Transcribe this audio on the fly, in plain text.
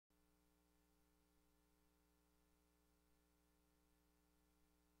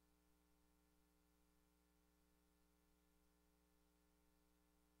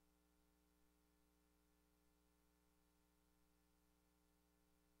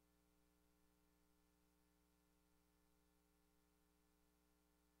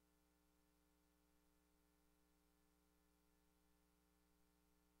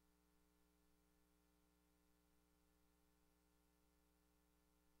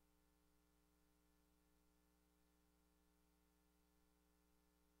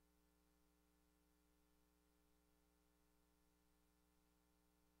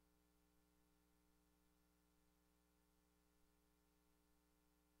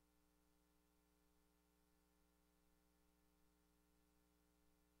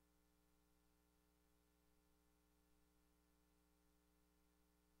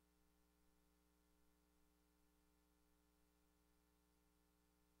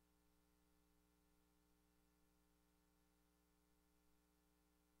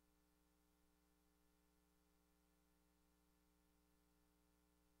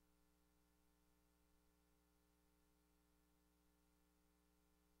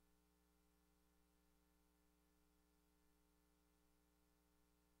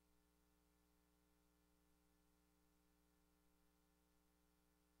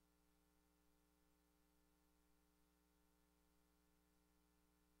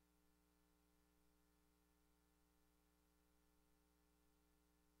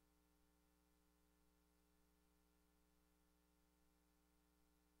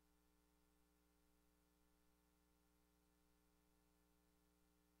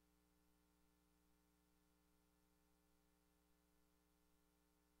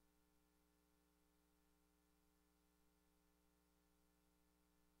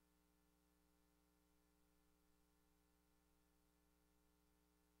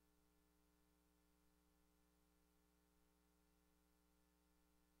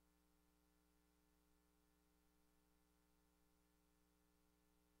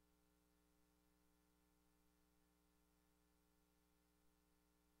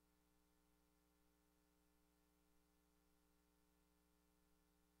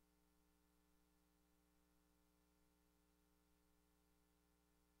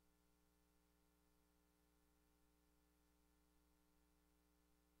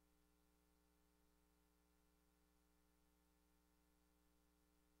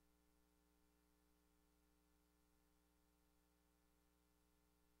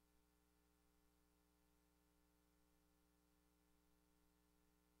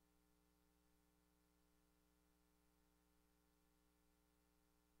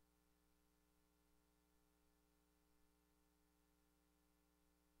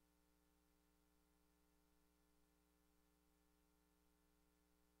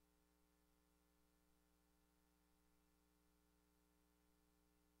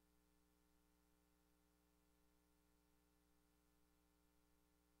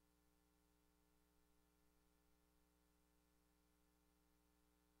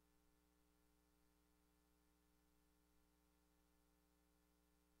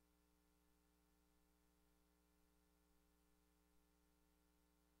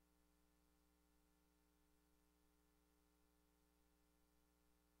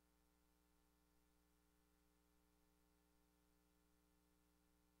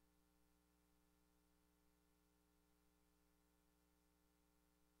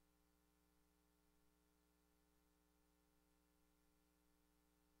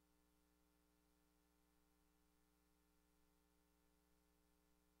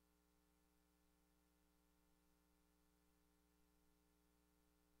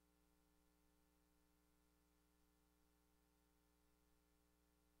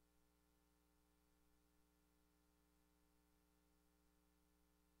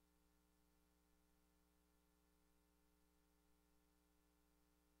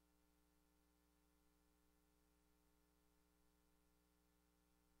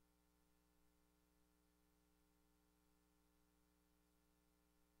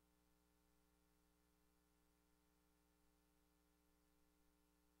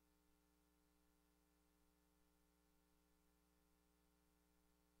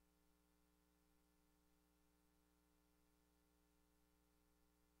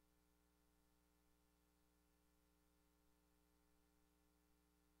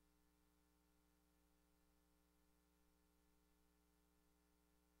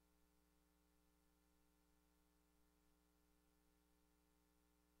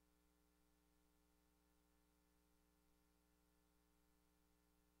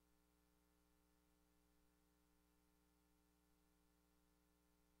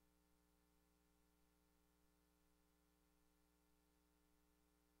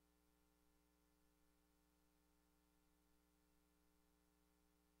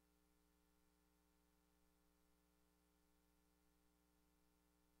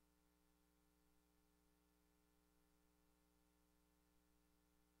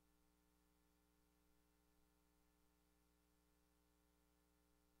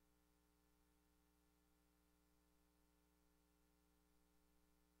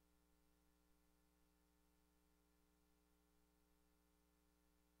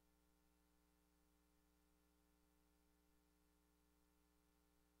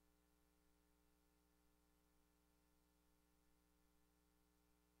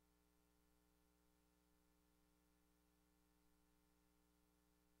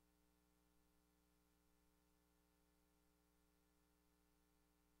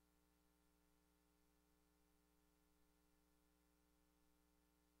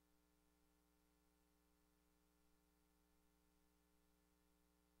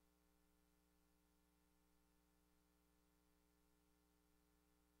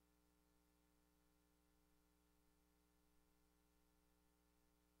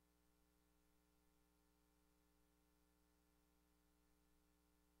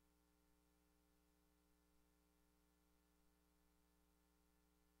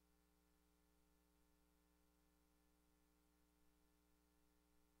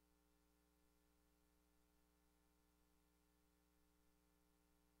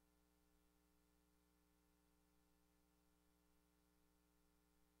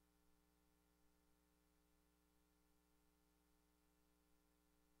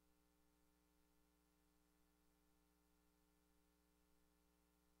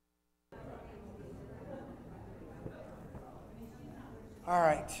All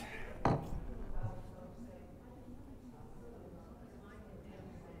right. Do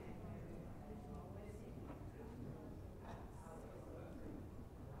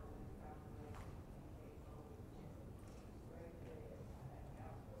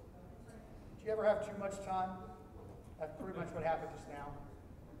you ever have too much time? That's pretty much what happened just now.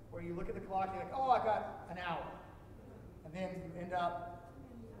 Where you look at the clock, you're like, oh, I got an hour. And then you end up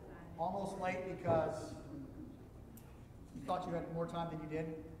almost late because you thought you had more time than you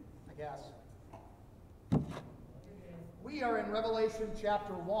did, I guess. We are in Revelation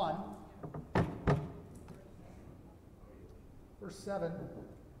chapter 1, verse 7.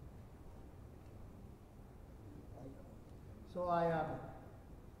 So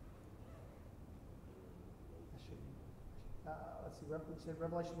let's see, you said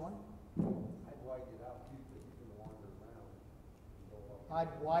Revelation 1? I'd widen it out too, because he's going to wander around.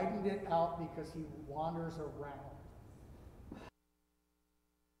 I'd widened it out because he wanders around.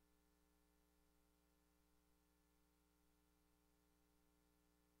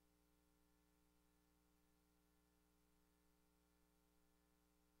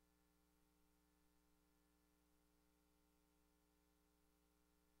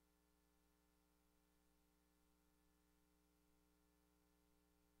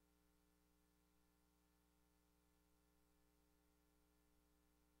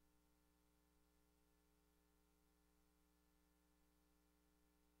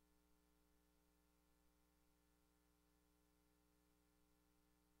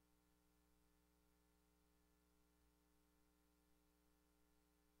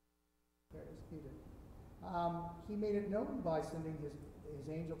 He made it known by sending his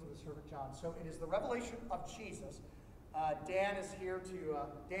angel to the servant John. So it is the revelation of Jesus. Danny's here to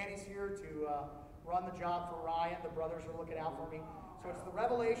run the job for Ryan. The brothers are looking out for me. So it's the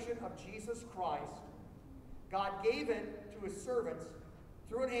revelation of Jesus Christ. God gave it to his servants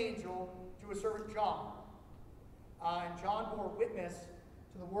through an angel to his servant John. And John bore witness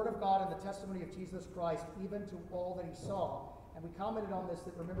to the word of God and the testimony of Jesus Christ, even to all that he saw. And we commented on this,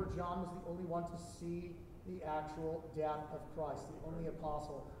 that remember, John was the only one to see the actual death of Christ, the only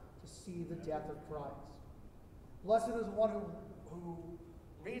apostle to see the death of Christ. Blessed is the one who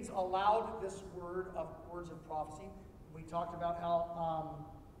reads aloud this words of prophecy. We talked about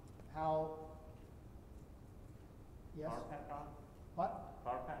how yes? PowerPad on? What?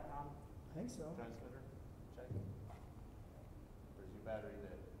 PowerPad on? I think so. Transmitter? Check. Where's your battery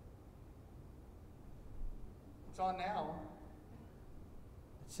dead? It's on now.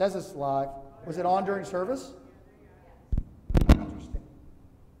 It says it's live. Was it on during service? Interesting.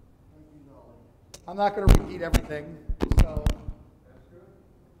 I'm not going to repeat everything. So,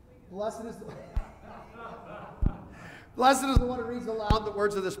 blessed is the one who reads aloud the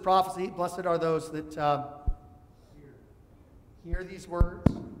words of this prophecy. Blessed are those that hear these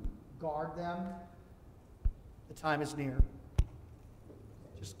words, guard them. The time is near.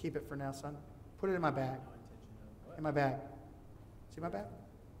 Just keep it for now, son. Put it in my bag. In my bag. See my bag?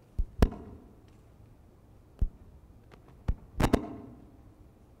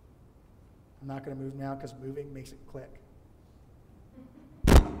 I'm not going to move now because moving makes it click.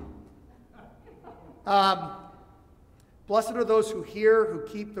 Blessed are those who hear, who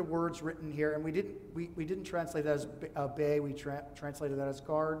keep the words written here. And we didn't translate that as obey. We translated that as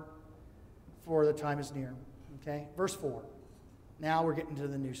guard, for the time is near. Okay? Verse 4. Now we're getting to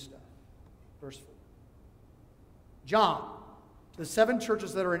the new stuff. Verse 4. John, to the 7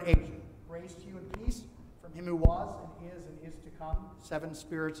 churches that are in Asia, grace to you and peace from him who was and is to come, 7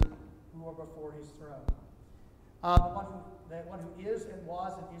 spirits who are before his throne. The one who is and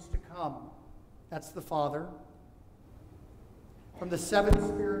was and is to come. That's the Father. From the 7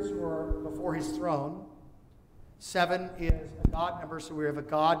 spirits who are before his throne. 7 is a God number, so we have a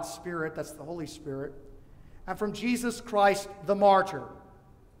God Spirit. That's the Holy Spirit. And from Jesus Christ, the martyr,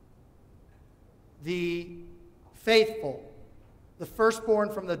 the faithful, the firstborn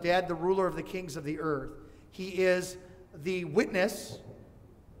from the dead, the ruler of the kings of the earth. He is the witness.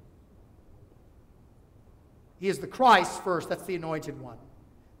 He is the Christ first. That's the anointed one.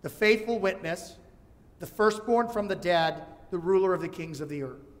 The faithful witness, the firstborn from the dead, the ruler of the kings of the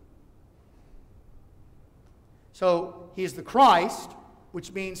earth. So he is the Christ,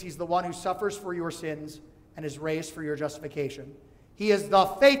 which means he's the one who suffers for your sins and is raised for your justification. He is the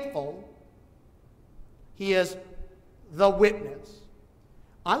faithful. He is the witness.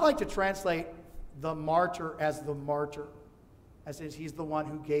 I like to translate the martyr as the martyr, as is he's the one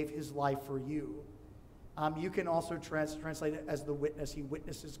who gave his life for you. You can also translate it as the witness. He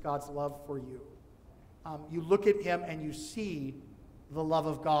witnesses God's love for you. You look at him and you see the love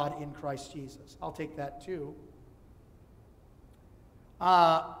of God in Christ Jesus. I'll take that too.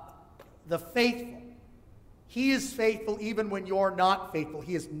 the faithful. He is faithful even when you're not faithful.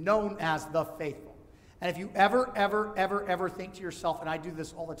 He is known as the faithful. And if you ever think to yourself, and I do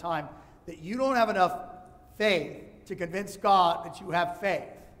this all the time, that you don't have enough faith to convince God that you have faith,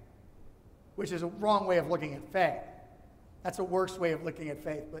 which is a wrong way of looking at faith. That's a worse way of looking at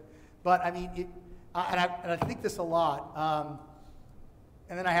faith. But I mean, I think this a lot,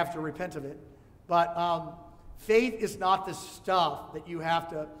 and then I have to repent of it. But faith is not the stuff that you have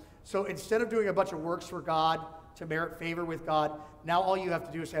to. So instead of doing a bunch of works for God to merit favor with God, now all you have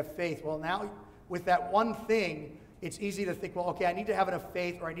to do is have faith. Well, now with that one thing, it's easy to think, well, okay, I need to have enough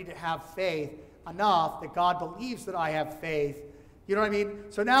faith, or I need to have faith enough that God believes that I have faith. You know what I mean?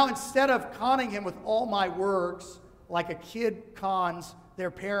 So now instead of conning him with all my works, like a kid cons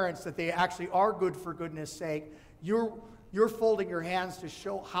their parents that they actually are good for goodness sake, you're folding your hands to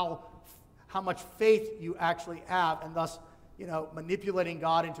show how much faith you actually have, and thus, manipulating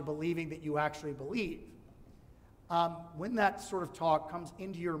God into believing that you actually believe. When that sort of talk comes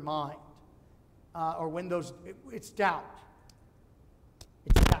into your mind, or when it's doubt.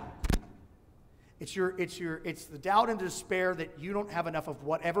 It's doubt. It's the doubt and despair that you don't have enough of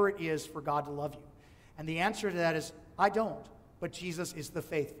whatever it is for God to love you. And the answer to that is, I don't, but Jesus is the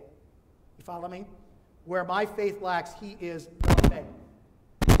faithful. You follow me? Where my faith lacks, he is the faith.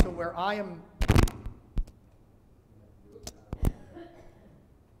 So where I am,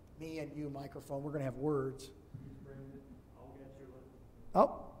 me and you, microphone, we're going to have words.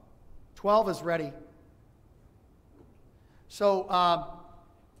 Oh, 12 is ready. So,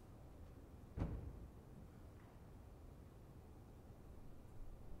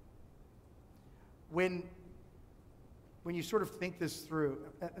 when you sort of think this through,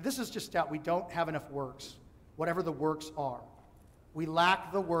 this is just doubt. We don't have enough works, whatever the works are. We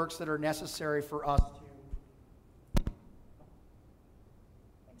lack the works that are necessary for us to.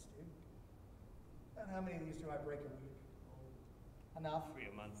 Thanks, dude. And how many of these do I break a week? Enough? 3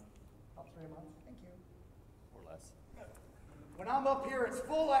 a month. About 3 a month? Thank you. Or less. When I'm up here, it's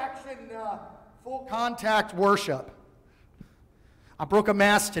full action, full contact worship. I broke a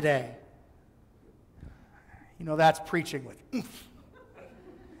mass today. That's preaching with oomph.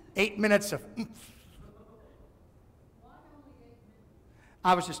 8 minutes of oomph.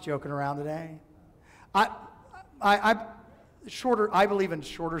 I was just joking around today. I believe in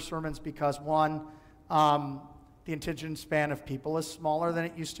shorter sermons because, one, the attention span of people is smaller than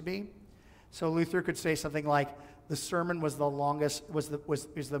it used to be. So Luther could say something like, the sermon was the longest, was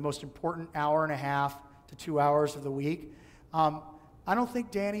the most important hour and a half to 2 hours of the week. I don't think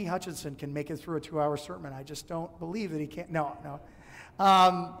Danny Hutchinson can make it through a 2-hour sermon. I just don't believe that he can. No.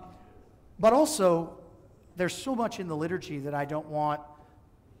 But also, there's so much in the liturgy that I don't want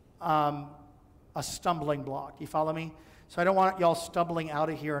a stumbling block. You follow me? So I don't want y'all stumbling out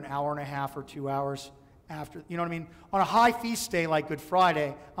of here an hour and a half or 2 hours after. You know what I mean? On a high feast day like Good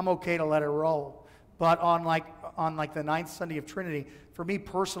Friday, I'm okay to let it roll. But on the ninth Sunday of Trinity, for me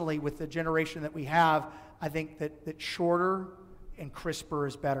personally, with the generation that we have, I think that shorter and crisper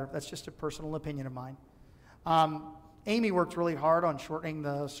is better. That's just a personal opinion of mine. Amy worked really hard on shortening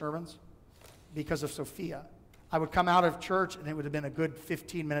the sermons because of Sophia. I would come out of church and it would have been a good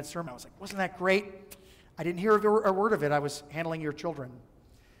 15-minute sermon. I was like, wasn't that great? I didn't hear a word of it. I was handling your children.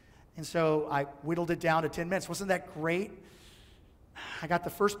 And so I whittled it down to 10 minutes. Wasn't that great? I got the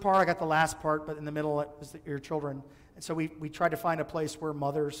first part, I got the last part, but in the middle it was your children. And so we tried to find a place where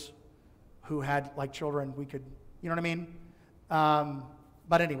mothers who had children, we could, you know what I mean?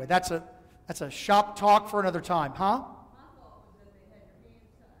 But anyway, that's a shop talk for another time, huh?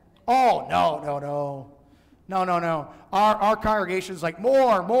 Oh, no. Our congregation's like,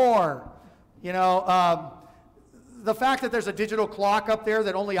 more. The fact that there's a digital clock up there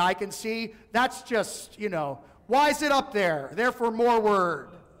that only I can see, that's just, why is it up there? Therefore, more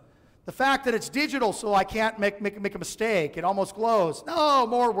word. The fact that it's digital so I can't make a mistake, it almost glows. No,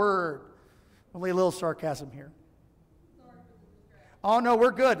 more word. Only a little sarcasm here. Oh, no,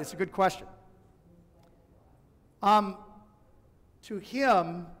 we're good. It's a good question. To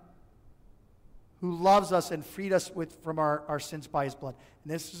him who loves us and freed us from our sins by his blood.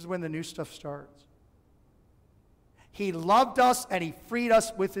 And this is when the new stuff starts. He loved us and he freed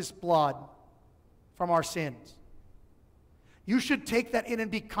us with his blood from our sins. You should take that in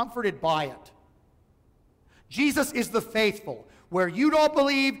and be comforted by it. Jesus is the faithful. Where you don't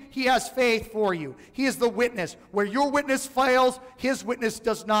believe, he has faith for you. He is the witness. Where your witness fails, his witness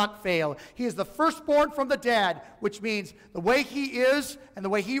does not fail. He is the firstborn from the dead, which means the way he is and the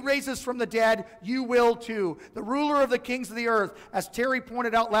way he raises from the dead, you will too. The ruler of the kings of the earth, as Terry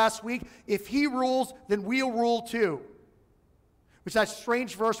pointed out last week, if he rules, then we'll rule too. Which is that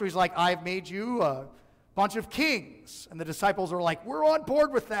strange verse where he's like, I've made you a bunch of kings. And the disciples are like, we're on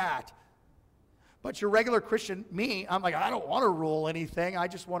board with that. But your regular Christian, me, I'm like, I don't want to rule anything. I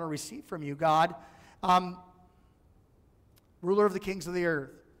just want to receive from you, God. Ruler of the kings of the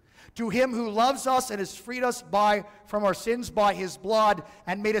earth. To him who loves us and has freed us from our sins by his blood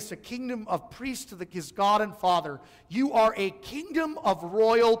and made us a kingdom of priests to his God and Father. You are a kingdom of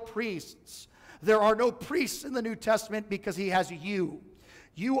royal priests. There are no priests in the New Testament because he has you.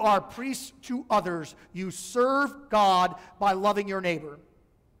 You are priests to others. You serve God by loving your neighbor.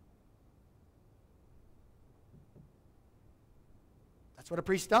 That's what a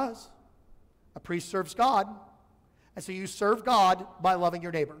priest does. A priest serves God. And so you serve God by loving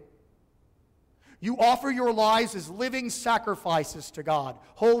your neighbor. You offer your lives as living sacrifices to God,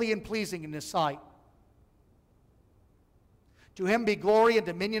 holy and pleasing in his sight. To him be glory and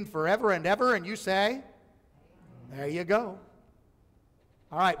dominion forever and ever. And you say, there you go.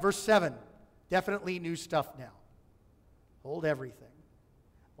 All right, verse 7. Definitely new stuff now. Hold everything.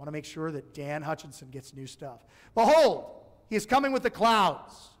 I want to make sure that Dan Hutchinson gets new stuff. Behold, he is coming with the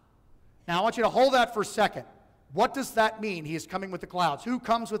clouds. Now I want you to hold that for a second. What does that mean, he is coming with the clouds? Who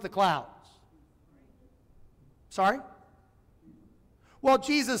comes with the clouds? Sorry? Well,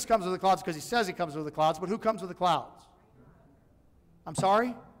 Jesus comes with the clouds because he says he comes with the clouds, but who comes with the clouds? I'm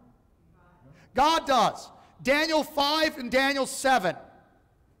sorry? God does. Daniel 5 and Daniel 7.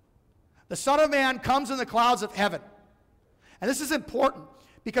 The Son of Man comes in the clouds of heaven. And this is important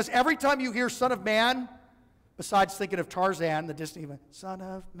because every time you hear Son of Man, besides thinking of Tarzan, the Disney, Son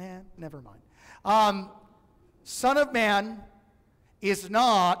of Man, never mind. Son of Man is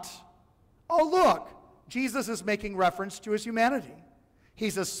not, oh look, Jesus is making reference to his humanity.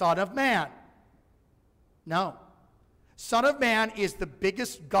 He's a Son of Man. No. Son of Man is the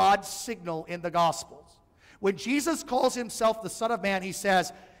biggest God signal in the Gospels. When Jesus calls himself the Son of Man, he's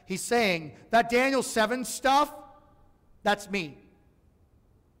saying, that Daniel 7 stuff, that's me.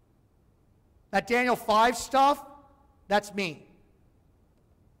 That Daniel 5 stuff, that's me.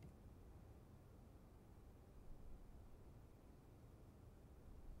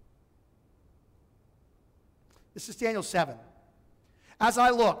 This is Daniel 7. As I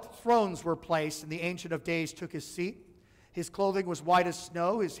looked, thrones were placed, and the Ancient of Days took his seat. His clothing was white as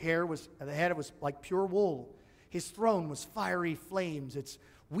snow. His hair was, the head was like pure wool. His throne was fiery flames. Its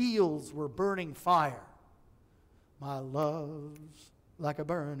wheels were burning fire. My love's like a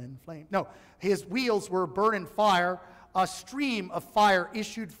burning flame. No, his wheels were burning fire. A stream of fire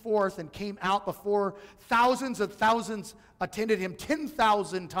issued forth and came out before. Thousands of thousands attended him.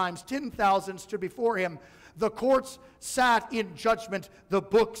 10,000 times 10,000 stood before him. The courts sat in judgment. The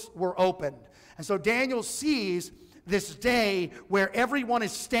books were opened. And so Daniel sees this day where everyone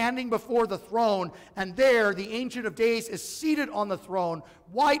is standing before the throne, and there the Ancient of Days is seated on the throne,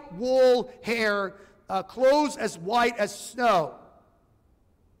 white wool hair, clothes as white as snow.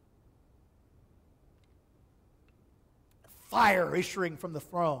 Fire issuing from the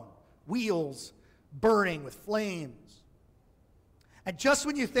throne, wheels burning with flames. And just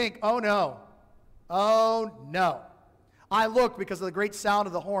when you think, oh no, I looked because of the great sound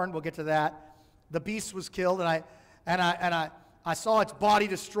of the horn. We'll get to that. The beast was killed, and I saw its body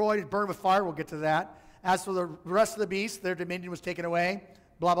destroyed and burned with fire. We'll get to that. As for the rest of the beasts, their dominion was taken away.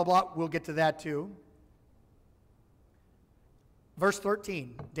 Blah, blah, blah. We'll get to that too. Verse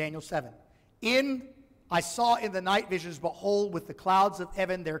 13, Daniel 7. I saw in the night visions, behold, with the clouds of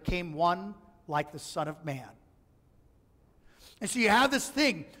heaven there came one like the Son of Man. And so you have this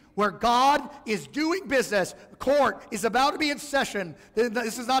thing where God is doing business. The court is about to be in session.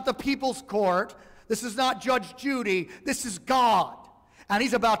 This is not the people's court. This is not Judge Judy. This is God. And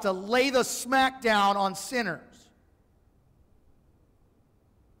he's about to lay the smack down on sinners.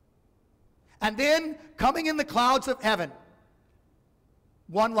 And then, coming in the clouds of heaven,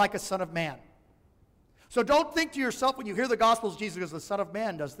 one like a Son of Man. So don't think to yourself when you hear the Gospels, Jesus goes, the Son of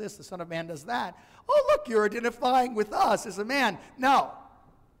Man does this, the Son of Man does that. Oh, look, you're identifying with us as a man. No.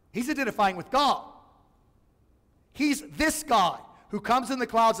 He's identifying with God. He's this guy who comes in the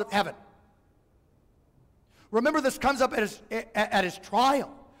clouds of heaven. Remember, this comes up at his trial,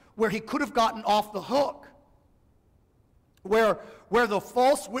 where he could have gotten off the hook, where the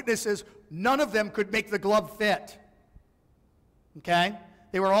false witnesses, none of them could make the glove fit. Okay?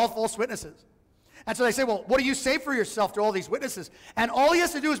 They were all false witnesses. And so they say, well, what do you say for yourself to all these witnesses? And all he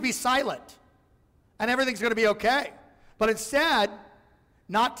has to do is be silent, and everything's going to be okay. But instead,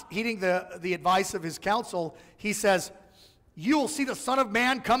 not heeding the advice of his counsel, he says, you will see the Son of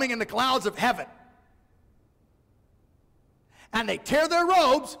Man coming in the clouds of heaven. And they tear their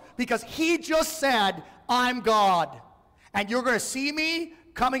robes because he just said, I'm God. And you're going to see me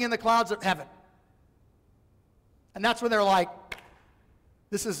coming in the clouds of heaven. And that's when they're like,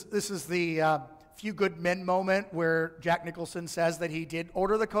 this is the Few Good Men moment where Jack Nicholson says that he did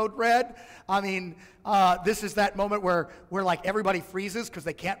order the code red. I mean, this is that moment where like everybody freezes because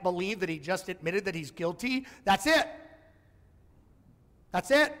they can't believe that he just admitted that he's guilty. That's it. That's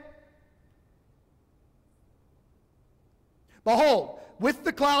it. Behold, with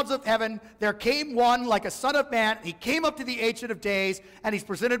the clouds of heaven, there came one like a son of man. He came up to the Ancient of Days, and he's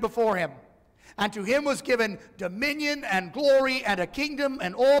presented before him. And to him was given dominion and glory and a kingdom,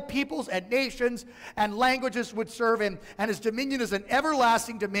 and all peoples and nations and languages would serve him. And his dominion is an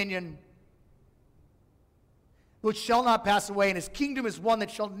everlasting dominion which shall not pass away, and his kingdom is one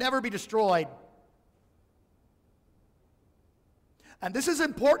that shall never be destroyed. And this is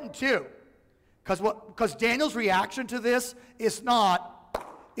important too, because Daniel's reaction to this is not,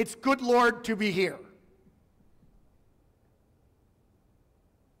 it's good Lord to be here.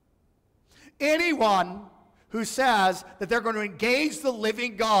 Anyone who says that they're going to engage the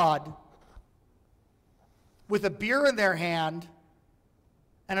living God with a beer in their hand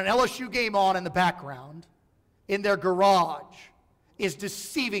and an LSU game on in the background in their garage is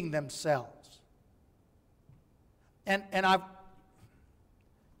deceiving themselves. And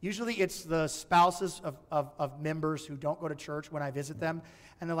usually it's the spouses of members who don't go to church when I visit them,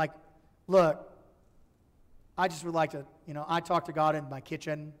 and they're like, look, I just would like to, I talk to God in my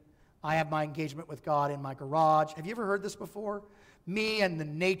kitchen. I have my engagement with God in my garage. Have you ever heard this before? Me and the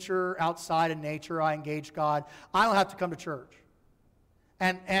nature, outside of nature, I engage God. I don't have to come to church.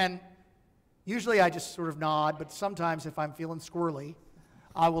 And usually I just sort of nod, but sometimes if I'm feeling squirrely,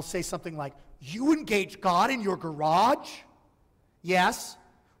 I will say something like, you engage God in your garage? Yes.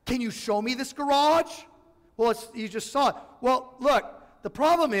 Can you show me this garage? Well, you just saw it. Well, look, the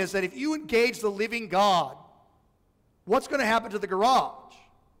problem is that if you engage the living God, what's going to happen to the garage?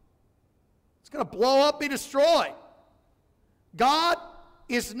 It's going to blow up, be destroyed. God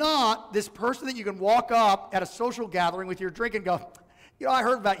is not this person that you can walk up at a social gathering with your drink and go, I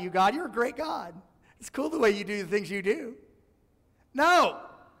heard about you, God. You're a great God. It's cool the way you do the things you do. No.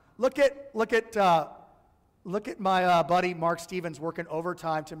 Look at my buddy Mark Stevens working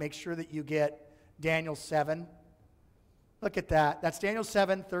overtime to make sure that you get Daniel 7. Look at that. That's Daniel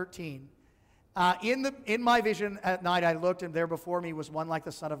 7:13. In my vision at night I looked, and there before me was one like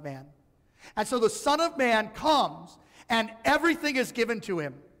the Son of Man. And so the Son of Man comes, and everything is given to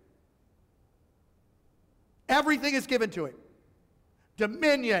him. Everything is given to him.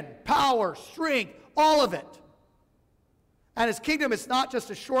 Dominion, power, strength, all of it. And his kingdom is not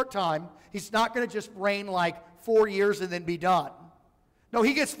just a short time. He's not going to just reign like 4 years and then be done. No,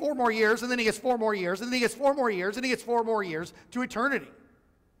 he gets 4 more years, and then he gets 4 more years, and then he gets 4 more years, and he gets 4 more years to eternity.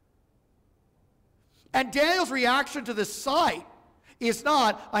 And Daniel's reaction to this sight is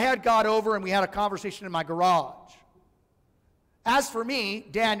not, I had God over and we had a conversation in my garage. As for me,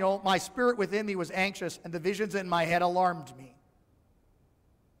 Daniel, my spirit within me was anxious, and the visions in my head alarmed me.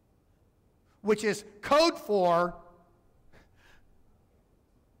 Which is code for,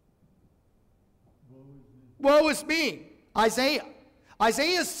 woe is me. Isaiah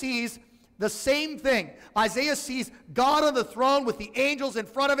sees the same thing. Isaiah sees God on the throne with the angels in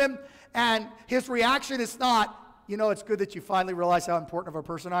front of him, and his reaction is not, it's good that you finally realize how important of a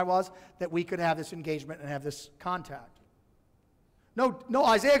person I was, that we could have this engagement and have this contact. No,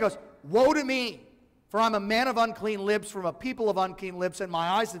 Isaiah goes, woe to me, for I'm a man of unclean lips, from a people of unclean lips, and my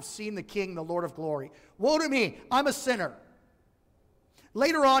eyes have seen the King, the Lord of glory. Woe to me, I'm a sinner.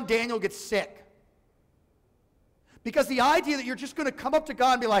 Later on, Daniel gets sick. Because the idea that you're just going to come up to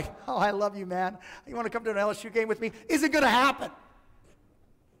God and be like, oh, I love you, man. You want to come to an LSU game with me? Isn't going to happen.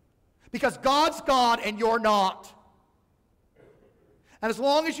 Because God's God and you're not. And as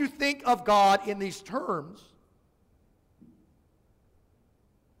long as you think of God in these terms,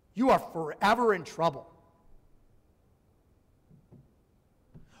 you are forever in trouble.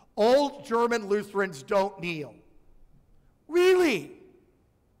 Old German Lutherans don't kneel. Really?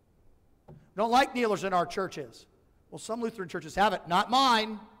 Don't like kneelers in our churches. Well, some Lutheran churches have it, not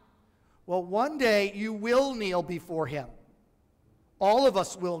mine. Well, one day you will kneel before him. All of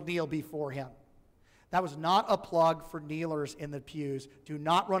us will kneel before him. That was not a plug for kneelers in the pews. Do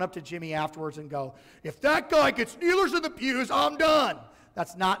not run up to Jimmy afterwards and go, if that guy gets kneelers in the pews, I'm done.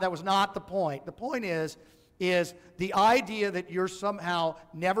 That was not the point. The point is the idea that you're somehow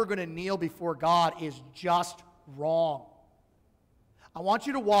never going to kneel before God is just wrong. I want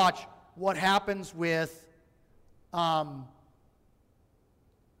you to watch what happens with our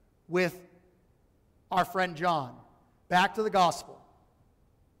friend John. Back to the gospel.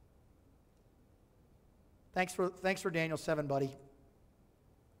 Thanks for Daniel 7, buddy.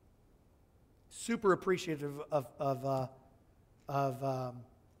 Super appreciative of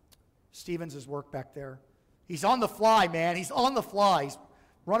Stevens' work back there. He's on the fly, man. He's on the fly. He's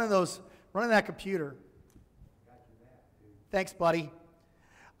running that computer. Thanks, buddy.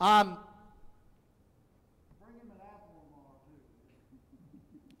 Bring him an apple tomorrow, too.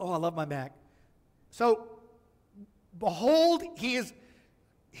 Oh, I love my Mac. So, behold, he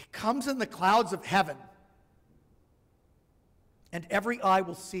comes in the clouds of heaven, and every eye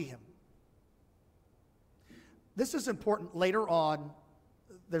will see him. This is important. Later on,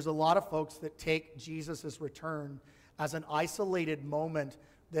 there's a lot of folks that take Jesus' return as an isolated moment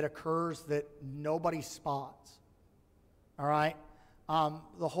that occurs that nobody spots. All right?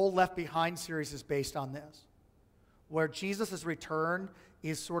 The whole Left Behind series is based on this, where Jesus' return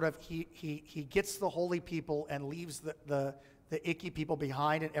is sort of, he gets the holy people and leaves the icky people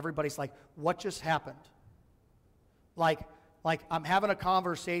behind, and everybody's like, what just happened? Like I'm having a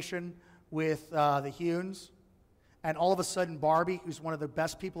conversation with the Hunes, and all of a sudden Barbie, who's one of the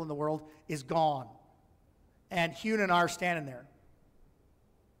best people in the world, is gone. And Hune and I are standing there.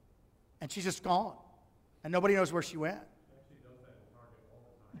 And she's just gone. And nobody knows where she went. She actually does that in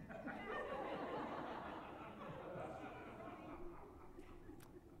Target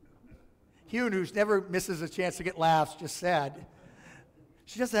all the time. Hune, who never misses a chance to get laughs, just said,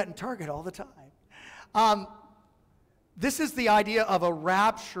 she does that in Target all the time. This is the idea of a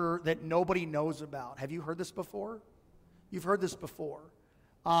rapture that nobody knows about. Have you heard this before? You've heard this before.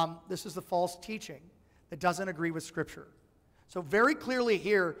 This is the false teaching that doesn't agree with Scripture. So very clearly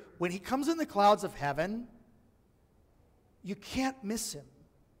here, when he comes in the clouds of heaven, you can't miss him.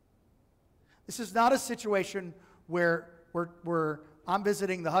 This is not a situation where I'm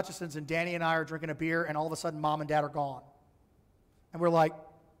visiting the Hutchisons and Danny and I are drinking a beer and all of a sudden mom and dad are gone. And we're like,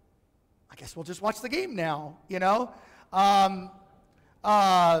 I guess we'll just watch the game now, you know? And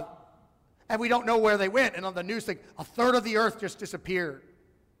we don't know where they went. And on the news thing, a third of the earth just disappeared.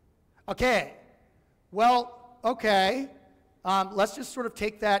 Okay. Well, okay. Let's just sort of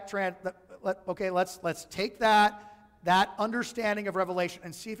take that let's take that understanding of Revelation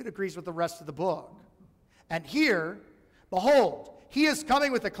and see if it agrees with the rest of the book. And here, behold, he is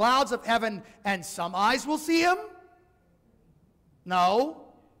coming with the clouds of heaven, and some eyes will see him? No.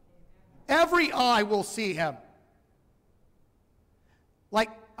 Every eye will see him. Like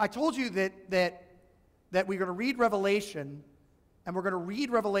I told you that we're going to read Revelation, and we're going to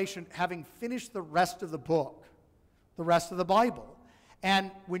read Revelation having finished the rest of the book, the rest of the Bible. And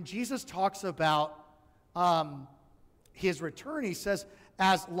when Jesus talks about his return, he says,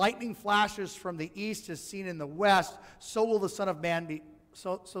 as lightning flashes from the east is seen in the west, so will the Son of Man be,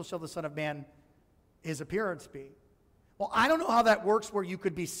 so shall the Son of Man his appearance be. Well, I don't know how that works where you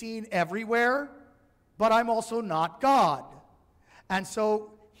could be seen everywhere, but I'm also not God. And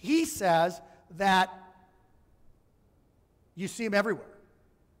so he says that you see him everywhere.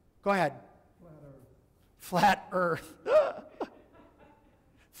 Go ahead. Flat Earth.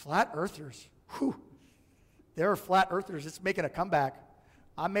 Flat earthers. Whew. There are flat earthers. It's making a comeback.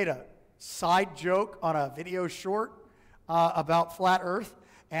 I made a side joke on a video short about flat Earth,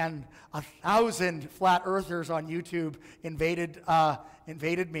 and 1,000 flat earthers on YouTube invaded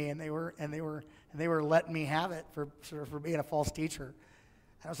me, and they were letting me have it for being a false teacher.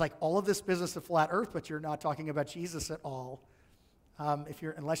 And I was like, all of this business of flat Earth, but you're not talking about Jesus at all.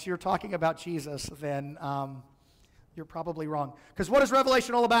 Unless you're talking about Jesus, then you're probably wrong. Because what is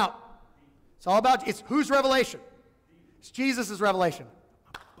Revelation all about? It's whose revelation? It's Jesus' revelation.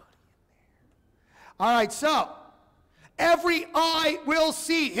 All right, so every eye will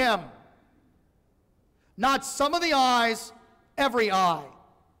see him. Not some of the eyes, every eye.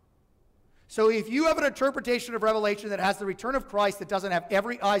 So if you have an interpretation of Revelation that has the return of Christ that doesn't have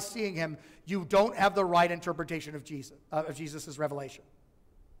every eye seeing him, you don't have the right interpretation of Jesus' revelation.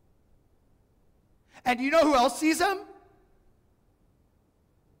 And do you know who else sees him?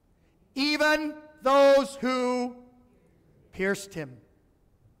 Even those who pierced him.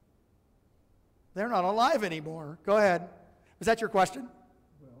 They're not alive anymore. Go ahead. Was that your question?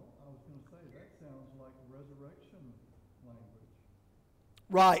 Well, I was going to say, that sounds like resurrection language.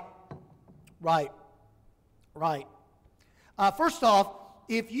 Right. First off,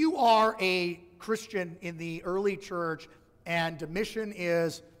 if you are a Christian in the early church and Domitian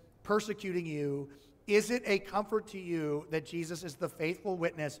is persecuting you, is it a comfort to you that Jesus is the faithful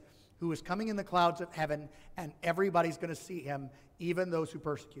witness who is coming in the clouds of heaven and everybody's going to see him, even those who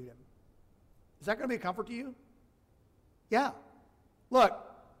persecute him? Is that going to be a comfort to you? Yeah. Look,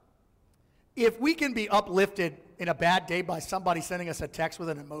 if we can be uplifted in a bad day by somebody sending us a text with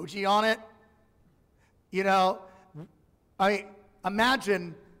an emoji on it, You know,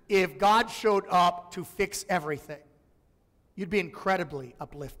 imagine if God showed up to fix everything. You'd be incredibly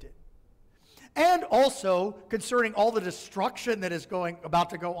uplifted. And also, concerning all the destruction that is about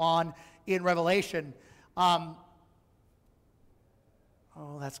to go on in Revelation, that's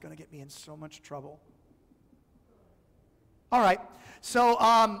going to get me in so much trouble. All right,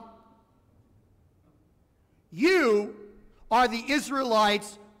 so you are the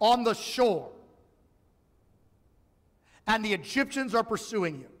Israelites on the shore, and the Egyptians are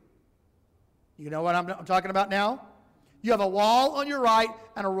pursuing you. You know what I'm talking about now? You have a wall on your right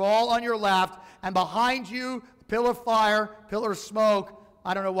and a wall on your left, and behind you, pillar of fire, pillar of smoke.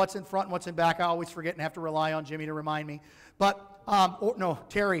 I don't know what's in front and what's in back. I always forget and have to rely on Jimmy to remind me. But,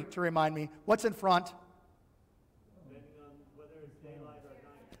 Terry to remind me. What's in front? Depending on whether it's daylight or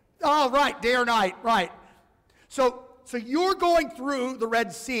night. Oh, right, day or night, right. So you're going through the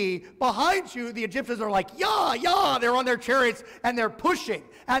Red Sea. Behind you, the Egyptians are like, yeah. They're on their chariots, and they're pushing,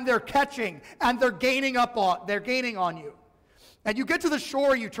 and they're catching, and they're gaining on you. And you get to the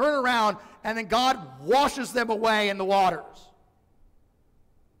shore, you turn around, and then God washes them away in the waters.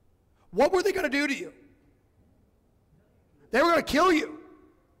 What were they going to do to you? They were going to kill you.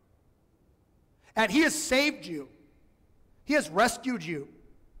 And He has saved you. He has rescued you.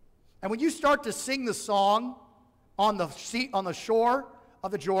 And when you start to sing the song on the shore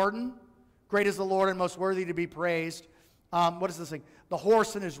of the Jordan, great is the Lord and most worthy to be praised. What is this thing? The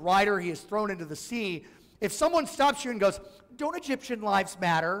horse and his rider He is thrown into the sea. If someone stops you and goes, don't Egyptian lives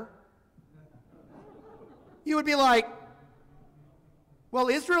matter? You would be like, well,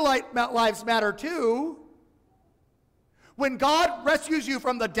 Israelite lives matter too. When God rescues you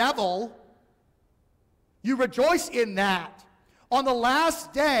from the devil, you rejoice in that. On the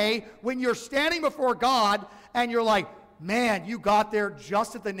last day, when you're standing before God and you're like, man, you got there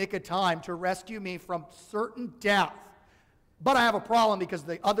just at the nick of time to rescue me from certain death. But I have a problem because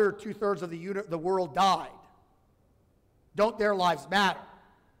the other 2/3 of the world died. Don't their lives matter?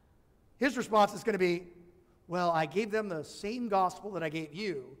 His response is going to be, well, I gave them the same gospel that I gave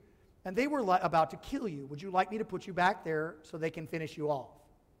you, and they were about to kill you. Would you like me to put you back there so they can finish you off?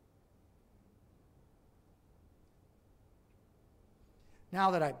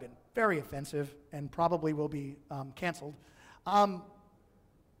 Now that I've been very offensive and probably will be canceled,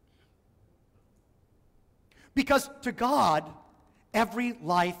 because to God, every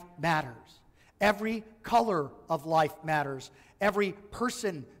life matters. Every color of life matters. Every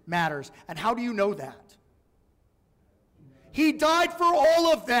person matters. And how do you know that? He died for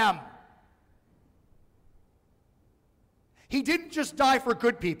all of them. He didn't just die for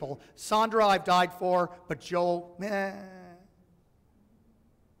good people. Sandra, I've died for, but Joe, meh.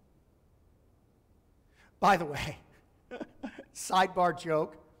 By the way, sidebar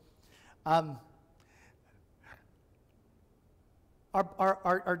joke.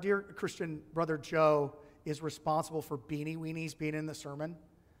 Our dear Christian brother Joe is responsible for Beanie Weenies being in the sermon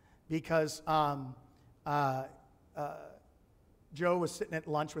because Joe was sitting at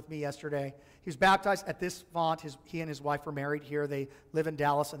lunch with me yesterday. He was baptized at this font. He and his wife are married here. They live in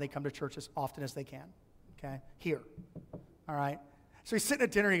Dallas, and they come to church as often as they can, okay, here, all right? So he's sitting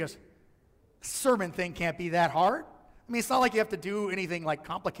at dinner, and he goes, sermon thing can't be that hard. I mean, it's not like you have to do anything like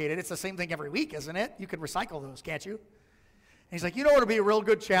complicated. It's the same thing every week, isn't it? You can recycle those, can't you? And he's like, you know what would be a real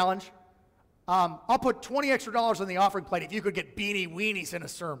good challenge? I'll put $20 extra on the offering plate if you could get Beanie Weenies in a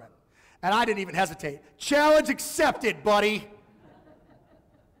sermon. And I didn't even hesitate. Challenge accepted, buddy.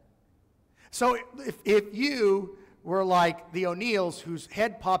 So if you were like the O'Neills, whose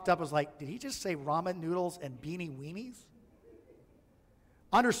head popped up, was like, did he just say ramen noodles and Beanie Weenies?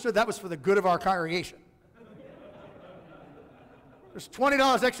 Understood that was for the good of our congregation. There's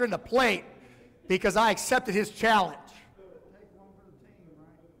 $20 extra in the plate because I accepted his challenge.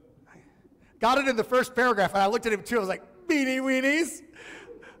 Got it in the first paragraph, and I looked at him too. I was like, Beanie Weenies.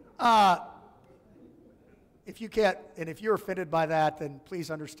 If you can't, and if you're offended by that, then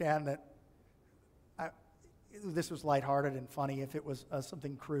please understand that this was lighthearted and funny. If it was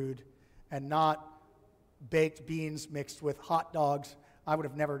something crude and not baked beans mixed with hot dogs, I would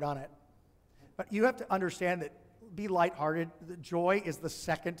have never done it. But you have to understand that be lighthearted. The joy is the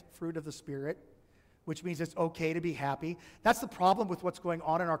second fruit of the Spirit, which means it's okay to be happy. That's the problem with what's going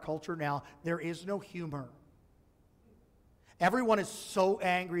on in our culture now. There is no humor. Everyone is so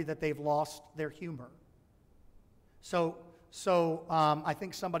angry that they've lost their humor. So I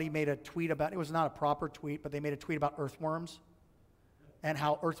think somebody made a tweet about, it was not a proper tweet, but they made a tweet about earthworms and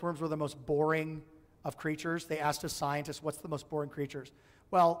how earthworms were the most boring of creatures. They asked a scientist, what's the most boring creatures?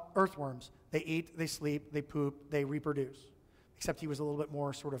 Well, earthworms. They eat, they sleep, they poop, they reproduce. Except he was a little bit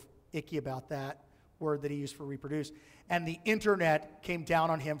more sort of icky about that. word that he used for reproduce. And the internet came down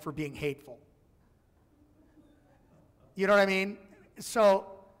on him for being hateful. You know what I mean? So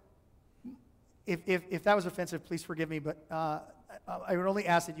if that was offensive, please forgive me, but I would only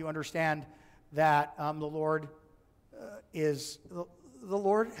ask that you understand that the Lord the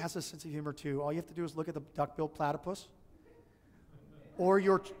Lord has a sense of humor too. All you have to do is look at the duck-billed platypus, or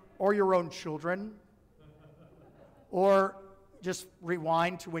your own children, or just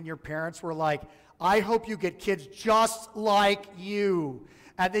rewind to when your parents were like, I hope you get kids just like you.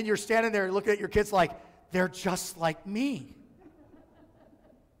 And then you're standing there looking at your kids like, they're just like me.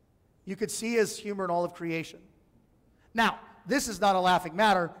 You could see his humor in all of creation. Now, this is not a laughing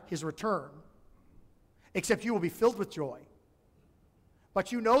matter, his return, except you will be filled with joy.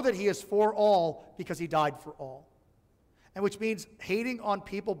 But you know that he is for all because he died for all. And which means hating on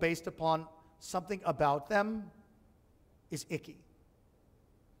people based upon something about them is icky.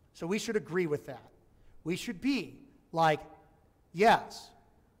 So we should agree with that. We should be like, yes,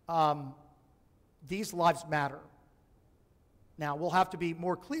 these lives matter. Now, we'll have to be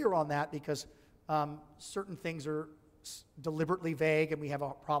more clear on that because certain things are deliberately vague and we have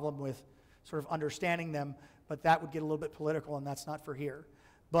a problem with sort of understanding them, but that would get a little bit political and that's not for here.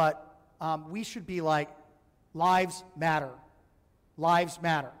 But we should be like, lives matter. Lives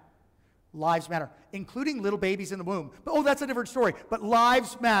matter. Lives matter, including little babies in the womb. But, oh, that's a different story. But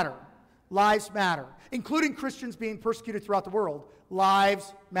lives matter. Lives matter, including Christians being persecuted throughout the world.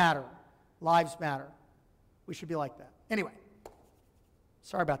 Lives matter. Lives matter. We should be like that. Anyway,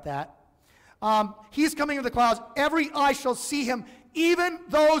 sorry about that. He's coming in the clouds. Every eye shall see him, even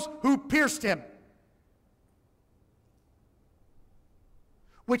those who pierced him.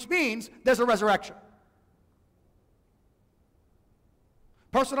 Which means there's a resurrection.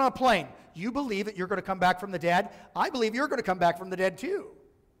 Person on a plane, you believe that you're going to come back from the dead? I believe you're going to come back from the dead too.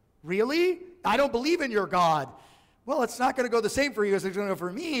 Really? I don't believe in your God. Well, it's not going to go the same for you as it's going to go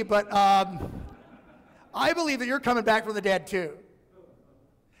for me, but I believe that you're coming back from the dead too.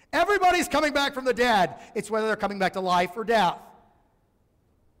 Everybody's coming back from the dead. It's whether they're coming back to life or death.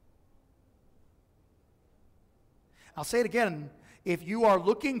 I'll say it again. If you are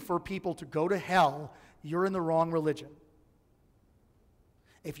looking for people to go to hell, you're in the wrong religion.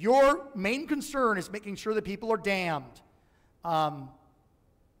 If your main concern is making sure that people are damned,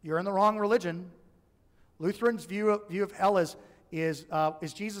 you're in the wrong religion. Lutheran's view of hell is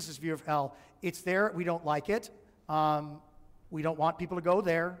Jesus' view of hell. It's there. We don't like it. We don't want people to go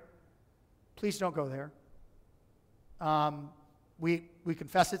there. Please don't go there. We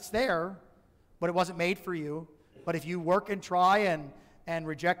confess it's there, but it wasn't made for you. But if you work and try and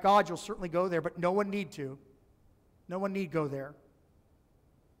reject God, you'll certainly go there, but no one need to. No one need go there.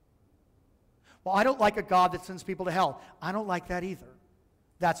 Well, I don't like a God that sends people to hell. I don't like that either.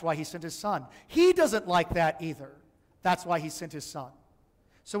 That's why he sent his son. He doesn't like that either. That's why he sent his son.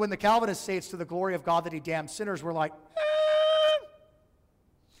 So when the Calvinists say it's to the glory of God that he damns sinners, we're like,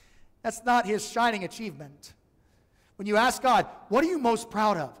 that's not his shining achievement. When you ask God, what are you most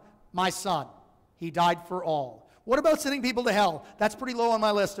proud of? My son. He died for all. What about sending people to hell? That's pretty low on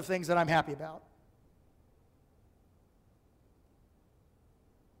my list of things that I'm happy about.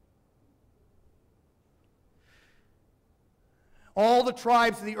 All the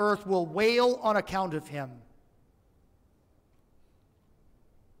tribes of the earth will wail on account of him.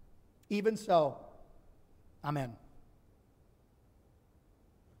 Even so, amen.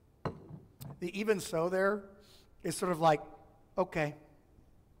 The even so there is sort of like, okay.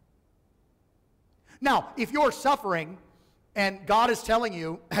 Now, if you're suffering and God is telling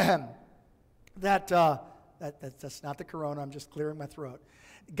you that that's not the corona, I'm just clearing my throat.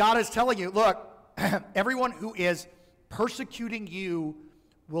 God is telling you, look, everyone who is persecuting you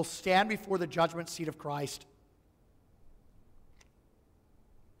will stand before the judgment seat of Christ.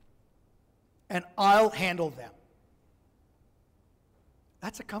 And I'll handle them.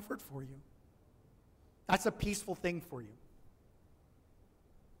 That's a comfort for you. That's a peaceful thing for you.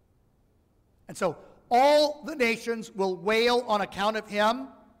 And so, all the nations will wail on account of him.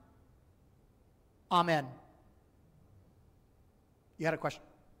 Amen. You had a question?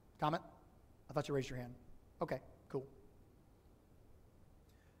 Comment? I thought you raised your hand. Okay, cool.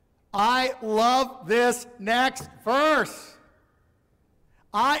 I love this next verse.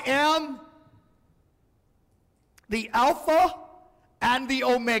 I am the Alpha and the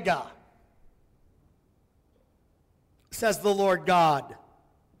Omega, says the Lord God,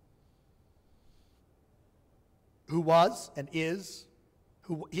 who was and is,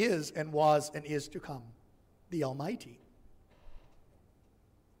 who is and was and is to come, the Almighty.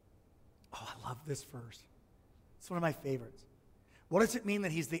 Oh, I love this verse. It's one of my favorites. What does it mean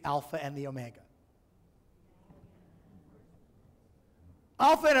that he's the Alpha and the Omega?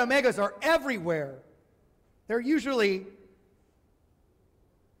 Alpha and Omegas are everywhere. They're usually,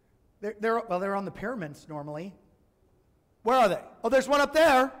 they're on the pyramids normally. Where are they? Oh, there's one up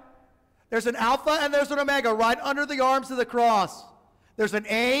there. There's an Alpha and there's an Omega right under the arms of the cross. There's an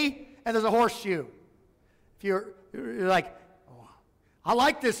A and there's a horseshoe. If you're like, oh, I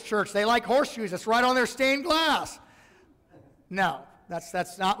like this church. They like horseshoes. It's right on their stained glass. No,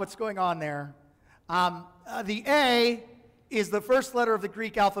 that's not what's going on there. The A is the first letter of the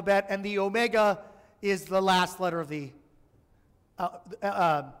Greek alphabet, and the Omega is the last letter of the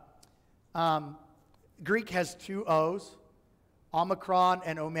Greek has two O's, Omicron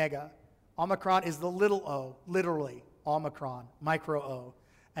and Omega. Omicron is the little o, literally, Omicron, micro O.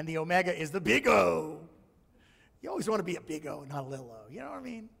 And the Omega is the big O. You always want to be a big O, not a little O. You know what I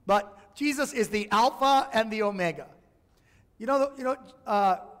mean? But Jesus is the Alpha and the Omega.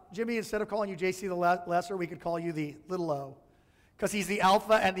 Jimmy, instead of calling you JC the Lesser, we could call you the little O, because he's the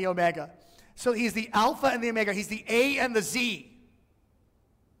Alpha and the Omega. So he's the Alpha and the Omega. He's the A and the Z.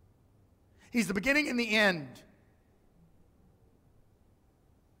 He's the beginning and the end.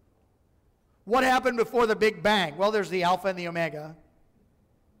 What happened before the Big Bang? Well, there's the Alpha and the Omega.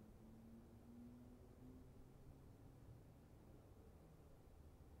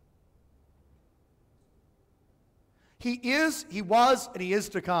 He is, he was, and he is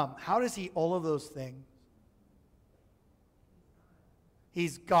to come. How does he all of those things?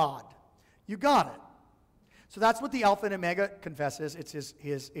 He's God. You got it. So that's what the Alpha and Omega confesses. It's his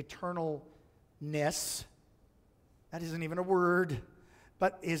eternalness. That isn't even a word,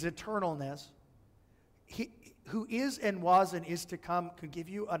 but his eternalness. He who is and was and is to come could give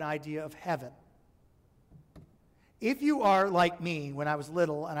you an idea of heaven. If you are like me when I was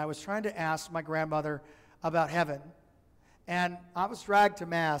little and I was trying to ask my grandmother about heaven, and I was dragged to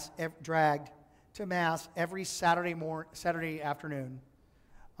Mass every Saturday afternoon.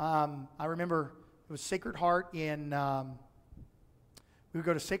 I remember it was Sacred Heart we would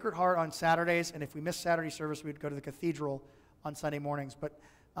go to Sacred Heart on Saturdays, and if we missed Saturday service, we'd go to the cathedral on Sunday mornings. But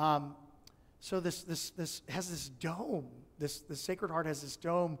so this has this dome. The Sacred Heart has this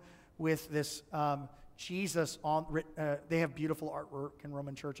dome with this Jesus on. They have beautiful artwork in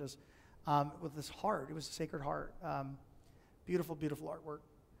Roman churches with this heart. It was a Sacred Heart. Beautiful, beautiful artwork.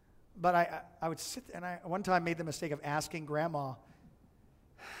 But I would sit, and I one time made the mistake of asking Grandma,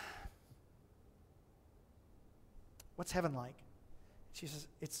 "What's heaven like?" She says,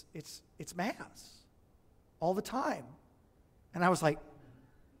 "It's Mass all the time." And I was like,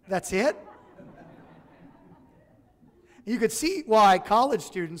 "That's it?" You could see why college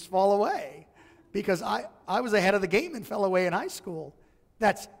students fall away, because I was ahead of the game and fell away in high school.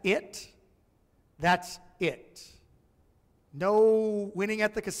 That's it. That's it. No winning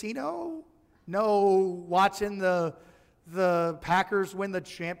at the casino. No watching the Packers win the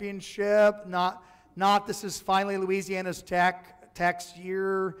championship. Not this is finally Louisiana's Tech's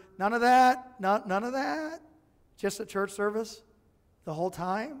year. None of that. None of that. Just a church service the whole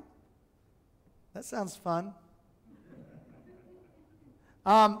time. That sounds fun.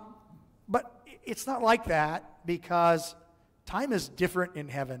 But it's not like that, because time is different in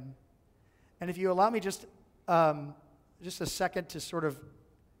heaven. And if you allow me just a second to sort of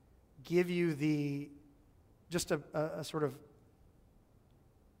give you a sort of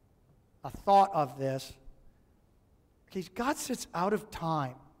a thought of this. Okay, God sits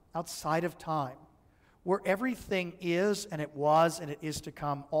outside of time, where everything is and it was and it is to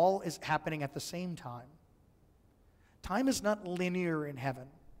come, all is happening at the same time. Time is not linear in heaven.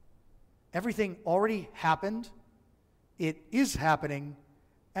 Everything already happened, it is happening,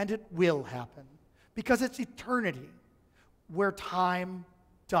 and it will happen, because it's eternity, where time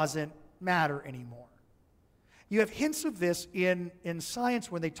doesn't matter anymore. You have hints of this in science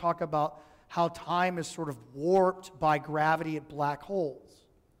when they talk about how time is sort of warped by gravity at black holes.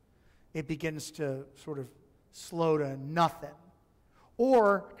 It begins to sort of slow to nothing.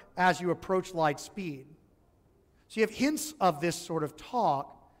 Or as you approach light speed. So you have hints of this sort of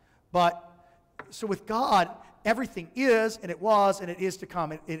talk, but so with God, everything is, and it was, and it is to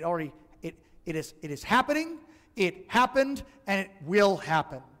come. It is happening, it happened, and it will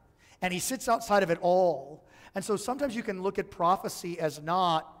happen. And he sits outside of it all. And so sometimes you can look at prophecy as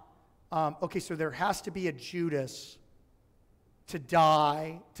not, okay, so there has to be a Judas to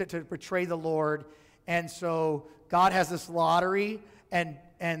die, to betray the Lord. And so God has this lottery, and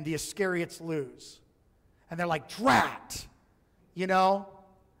the Iscariots lose. And they're like, drat, you know?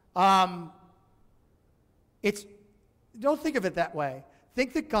 Don't think of it that way.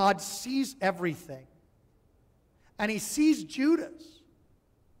 Think that God sees everything. And he sees Judas.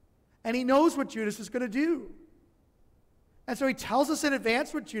 And he knows what Judas is going to do. And so he tells us in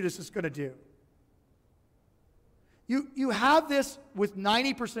advance what Judas is going to do. You have this with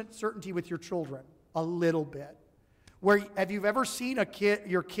 90% certainty with your children, a little bit. Where have you ever seen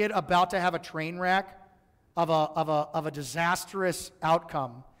your kid about to have a train wreck of a disastrous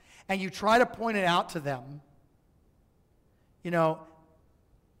outcome, and you try to point it out to them? You know,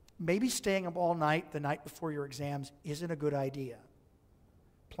 maybe staying up all night the night before your exams isn't a good idea.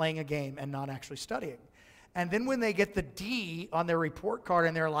 Playing a game and not actually studying. And then when they get the D on their report card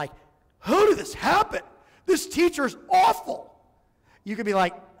and they're like, how did this happen? This teacher's awful. You could be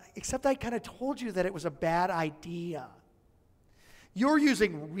like, except I kind of told you that it was a bad idea. You're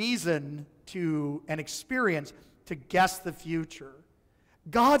using reason and experience to guess the future.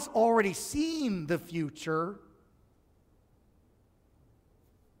 God's already seen the future.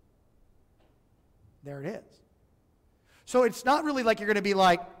 There it is. So it's not really like you're going to be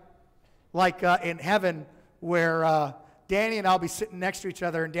like in heaven where Danny and I'll be sitting next to each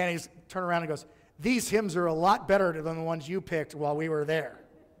other and Danny's turn around and goes, these hymns are a lot better than the ones you picked while we were there.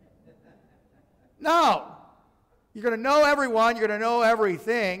 No. You're going to know everyone. You're going to know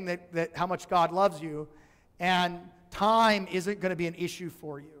everything, that how much God loves you. And time isn't going to be an issue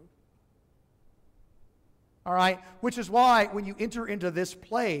for you. All right? Which is why when you enter into this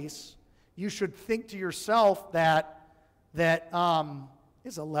place, you should think to yourself that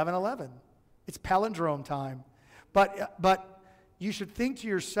it's 11:11. It's palindrome time. But you should think to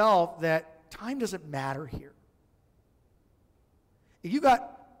yourself that time doesn't matter here.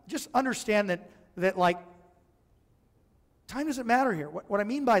 Just understand that like, time doesn't matter here. What I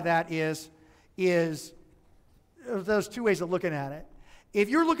mean by that is those two ways of looking at it. If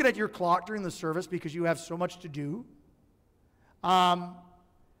you're looking at your clock during the service because you have so much to do,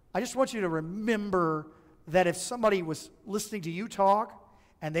 I just want you to remember that if somebody was listening to you talk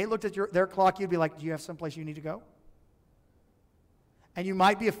and they looked at their clock, you'd be like, do you have someplace you need to go? And you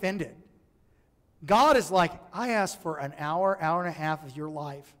might be offended. God is like, I asked for an hour and a half of your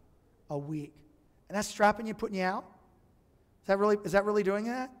life a week. And that's strapping you, putting you out? Is that really doing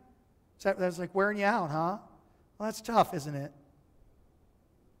that? That's like wearing you out, huh? Well, that's tough, isn't it?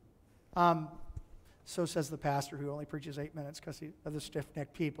 So says the pastor who only preaches 8 minutes because of the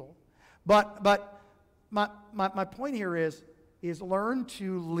stiff-necked people. But my point here is learn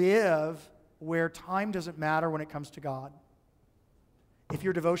to live where time doesn't matter when it comes to God. If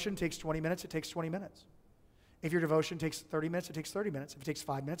your devotion takes 20 minutes, it takes 20 minutes. If your devotion takes 30 minutes, it takes 30 minutes. If it takes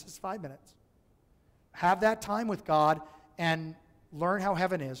 5 minutes, it's 5 minutes. Have that time with God and learn how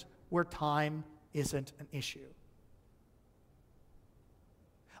heaven is, where time isn't an issue.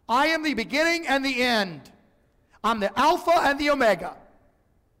 I am the beginning and the end. I'm the Alpha and the Omega,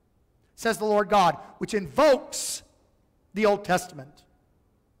 says the Lord God, which invokes the Old Testament.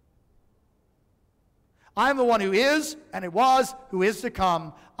 I am the one who is, and it was, who is to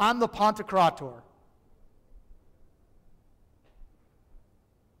come. I'm the Pantocrator,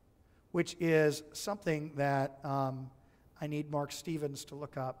 which is something that I need Mark Stevens to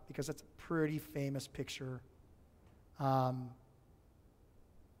look up because it's a pretty famous picture. I'm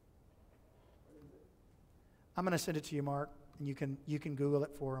going to send it to you, Mark, and you can Google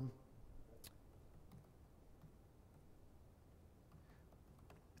it for him.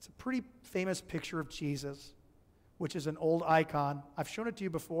 It's a pretty famous picture of Jesus, which is an old icon. I've shown it to you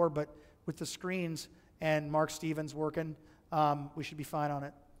before, but with the screens and Mark Stevens working, we should be fine on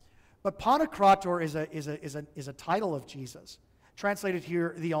it. But Pantocrator is a title of Jesus. Translated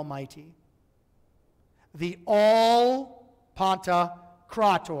here, the Almighty. The All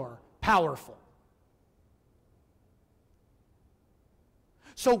Pantocrator, powerful.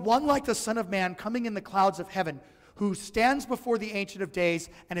 So one like the Son of Man coming in the clouds of heaven, who stands before the Ancient of Days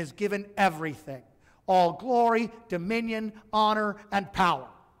and is given everything. All glory, dominion, honor, and power.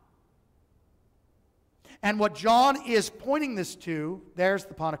 And what John is pointing this to, there's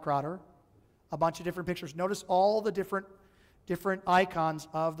the Pantocrator, a bunch of different pictures. Notice all the different icons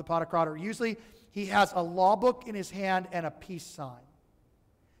of the Pantocrator. Usually he has a law book in his hand and a peace sign.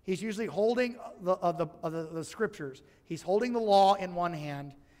 He's usually holding the scriptures. He's holding the law in one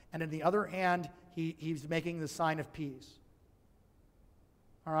hand, and in the other hand, he's making the sign of peace.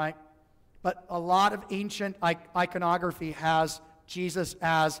 All right? But a lot of ancient iconography has Jesus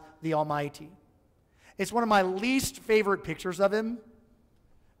as the Almighty. It's one of my least favorite pictures of him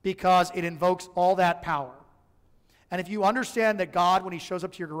because it invokes all that power. And if you understand that God, when he shows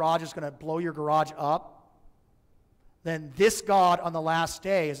up to your garage, is going to blow your garage up, then this God on the last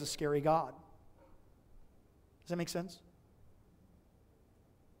day is a scary God. Does that make sense?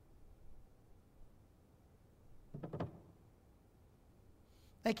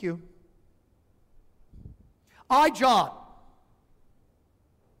 Thank you. I, John,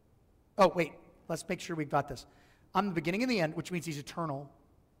 Oh, wait. Let's make sure we've got this. I'm the beginning and the end, which means he's eternal.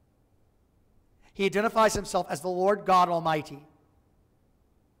 He identifies himself as the Lord God Almighty,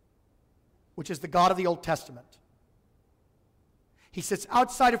 which is the God of the Old Testament. He sits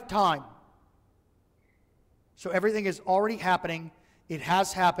outside of time. So everything is already happening. It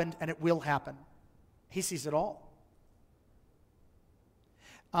has happened, and it will happen. He sees it all.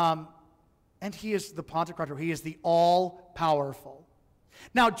 And he is the Pantocrator. He is the all-powerful.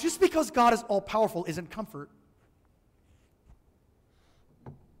 Now, just because God is all-powerful isn't comfort.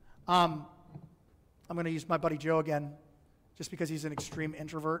 I'm going to use my buddy Joe again, just because he's an extreme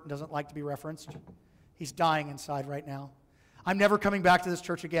introvert and doesn't like to be referenced. He's dying inside right now. I'm never coming back to this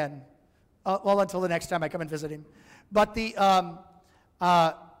church again. Well, until the next time I come and visit him. But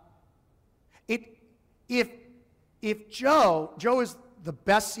if Joe is the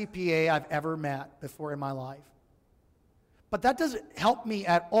best CPA I've ever met before in my life. But that doesn't help me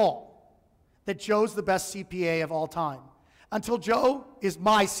at all that Joe's the best CPA of all time until Joe is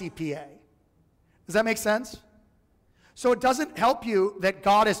my CPA. Does that make sense? So it doesn't help you that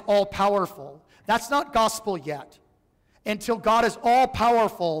God is all-powerful. That's not gospel yet until God is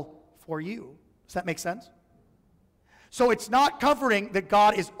all-powerful for you. Does that make sense? So it's not comforting that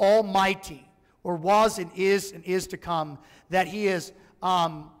God is almighty or was and is to come, that he is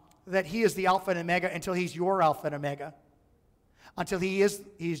the Alpha and Omega until he's your Alpha and Omega. Until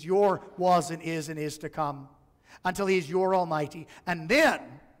he's your was and is to come. Until he is your Almighty. And then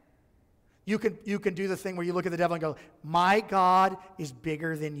you can do the thing where you look at the devil and go, my God is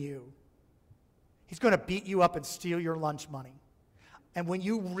bigger than you. He's going to beat you up and steal your lunch money. And when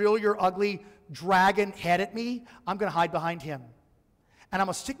you reel your ugly dragon head at me, I'm going to hide behind him. And I'm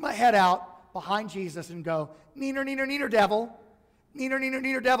going to stick my head out behind Jesus and go, neener, neener, neener, devil. Neener, neener,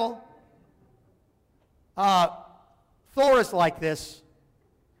 neener, devil. Thor is like this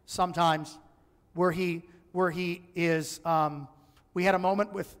sometimes, where he is. We had a moment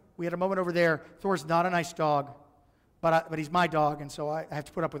over there. Thor's not a nice dog, but he's my dog, and so I have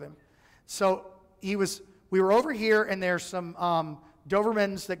to put up with him. So we were over here, and there's some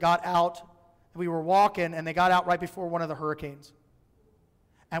Dobermans that got out. We were walking, and they got out right before one of the hurricanes.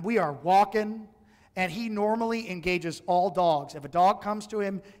 And we are walking. And he normally engages all dogs. If a dog comes to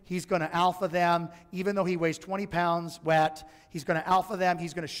him, he's going to alpha them. Even though he weighs 20 pounds wet, he's going to alpha them.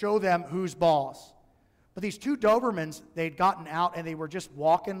 He's going to show them who's boss. But these two Dobermans, they'd gotten out, and they were just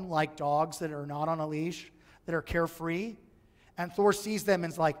walking like dogs that are not on a leash, that are carefree. And Thor sees them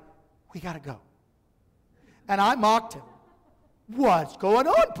and is like, we got to go. And I mocked him. What's going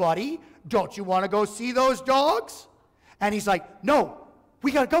on, buddy? Don't you want to go see those dogs? And he's like, no,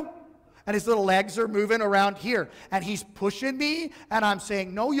 we got to go. And his little legs are moving around here. And he's pushing me, and I'm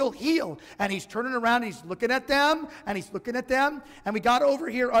saying, no, you'll heal. And he's turning around, and he's looking at them, and he's looking at them. And we got over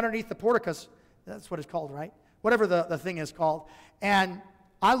here underneath the porticus. That's what it's called, right? Whatever the thing is called. And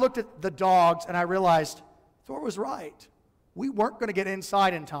I looked at the dogs, and I realized Thor was right. We weren't going to get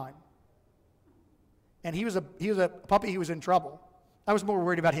inside in time. And he was a puppy. He was in trouble. I was more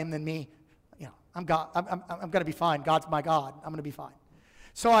worried about him than me. You know, I'm going to be fine. God's my God. I'm going to be fine.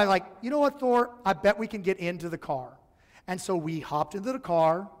 So I like, you know what, Thor? I bet we can get into the car. And so we hopped into the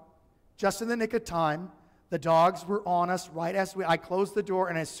car just in the nick of time. The dogs were on us right as I closed the door.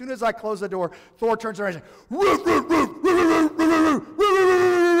 And as soon as I closed the door, Thor turns around and says, "Roo, roo, roo, roo, roo, roo, roo,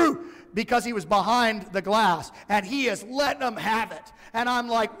 roo, roo," because he was behind the glass. And he is letting them have it. And I'm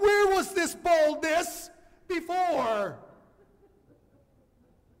like, where was this boldness before?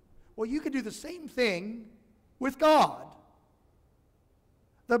 Well, you can do the same thing with God.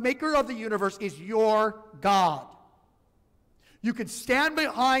 The maker of the universe is your God. You can stand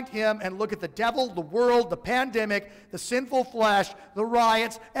behind him and look at the devil, the world, the pandemic, the sinful flesh, the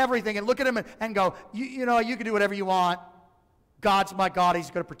riots, everything, and look at him and go, you know, you can do whatever you want. God's my God.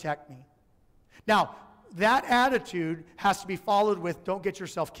 He's going to protect me. Now, that attitude has to be followed with don't get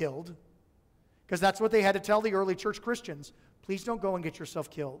yourself killed, because that's what they had to tell the early church Christians. Please don't go and get yourself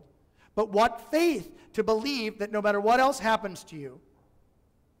killed. But what faith to believe that no matter what else happens to you,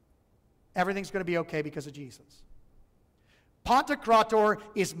 everything's going to be okay because of Jesus. Pantocrator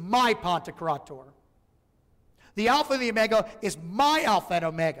is my Pantocrator. The Alpha and the Omega is my Alpha and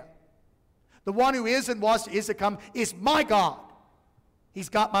Omega. The one who is and was is to come is my God. He's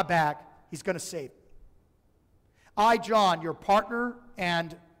got my back. He's going to save me. I, John, your partner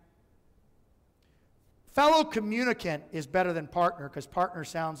and fellow communicant is better than partner, because partner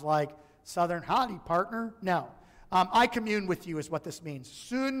sounds like Southern howdy partner. No. I commune with you is what this means.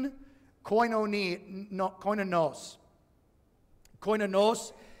 Sun koinonos.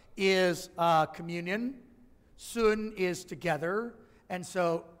 Koinonos is communion. Sun is together. And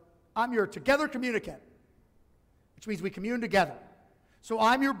so I'm your together communicant, which means we commune together. So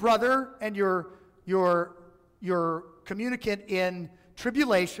I'm your brother and your communicant in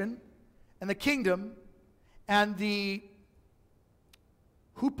tribulation and the kingdom and the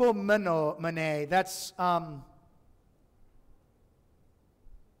hupomene. That's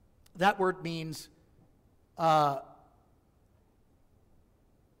that word means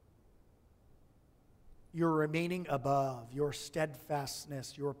your remaining above, your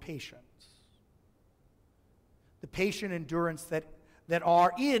steadfastness, your patience. The patient endurance that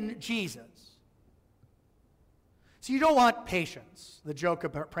are in Jesus. So you don't want patience, the joke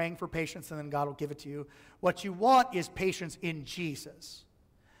of praying for patience and then God will give it to you. What you want is patience in Jesus.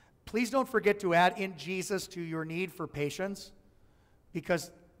 Please don't forget to add in Jesus to your need for patience,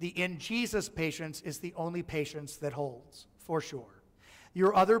 because the in Jesus patience is the only patience that holds, for sure.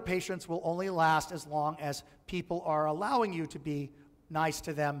 Your other patience will only last as long as people are allowing you to be nice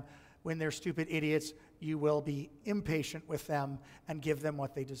to them. When they're stupid idiots, you will be impatient with them and give them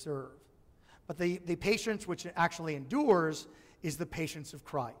what they deserve. But the patience which actually endures is the patience of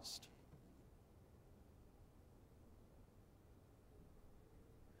Christ.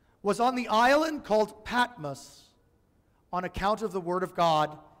 Was on the island called Patmos on account of the word of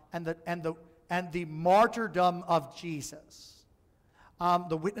God and the martyrdom of Jesus,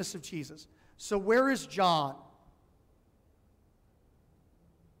 the witness of Jesus. So where is John?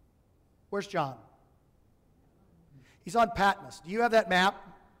 Where's John? He's on Patmos. Do you have that map?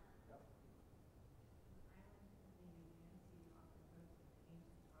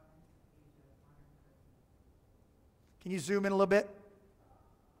 Can you zoom in a little bit?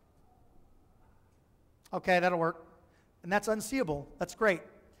 Okay, that'll work. And that's unseeable. That's great.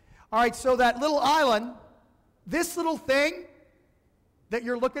 All right, so that little island, this little thing that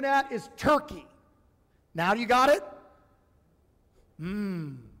you're looking at is Turkey. Now you got it?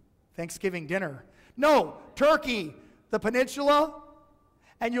 Thanksgiving dinner. No, Turkey, the peninsula,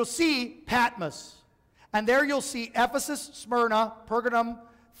 and you'll see Patmos. And there you'll see Ephesus, Smyrna, Pergamum,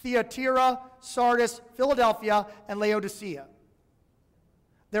 Thyatira, Sardis, Philadelphia, and Laodicea.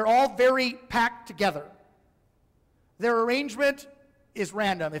 They're all very packed together. Their arrangement is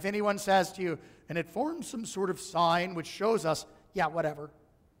random. If anyone says to you, and it forms some sort of sign which shows us, yeah, whatever.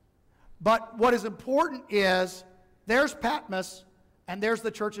 But what is important is there's Patmos and there's the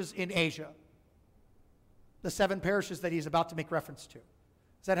churches in Asia. The 7 parishes that he's about to make reference to.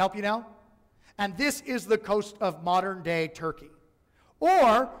 Does that help you now? And this is the coast of modern day Turkey.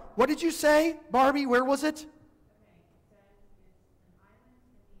 Or, what did you say, Barbie? Where was it?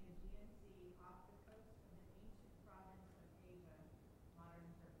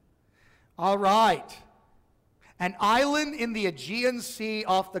 All right. An island in the Aegean Sea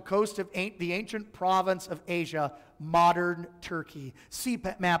off the coast of the ancient province of Asia, modern Turkey. See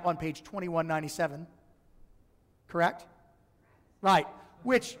map on page 2197. Correct? Right.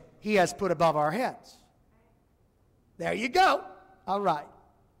 Which he has put above our heads. There you go. All right.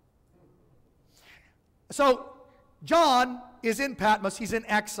 So, John is in Patmos. He's in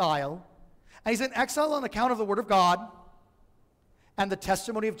exile. And he's in exile on account of the Word of God and the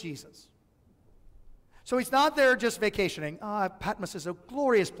testimony of Jesus. So he's not there just vacationing. Patmos is a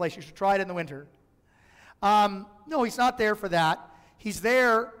glorious place. You should try it in the winter. No, he's not there for that. He's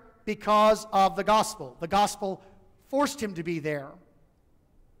there because of the gospel. The gospel forced him to be there.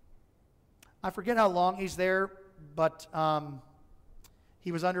 I forget how long he's there, but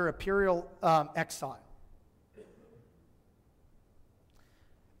he was under imperial exile.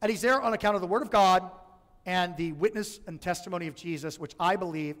 And he's there on account of the Word of God and the witness and testimony of Jesus, which I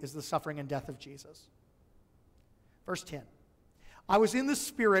believe is the suffering and death of Jesus. Verse 10. I was in the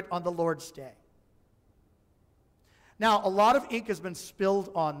Spirit on the Lord's day. Now, a lot of ink has been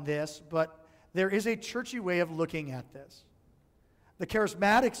spilled on this, but there is a churchy way of looking at this. The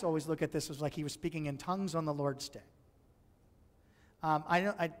charismatics always look at this as like he was speaking in tongues on the Lord's day.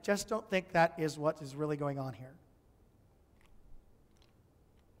 I just don't think that is what is really going on here.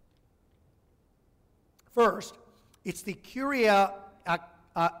 First, it's the Kyria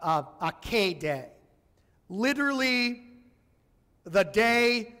Day. Literally, the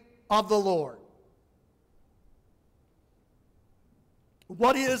day of the Lord.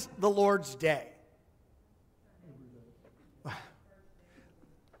 What is the Lord's day?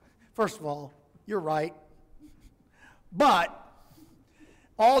 First of all, you're right. But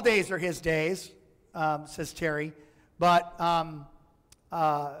all days are his days, says Terry. But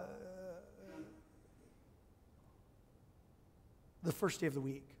the first day of the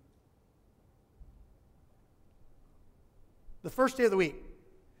week. The first day of the week.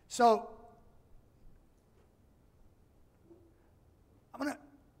 So,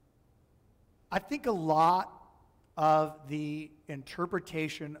 I think a lot of the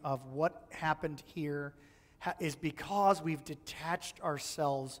interpretation of what happened here is because we've detached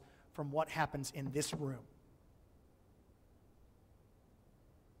ourselves from what happens in this room.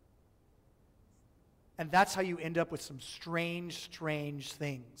 And that's how you end up with some strange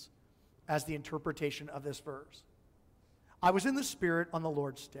things as the interpretation of this verse. I was in the Spirit on the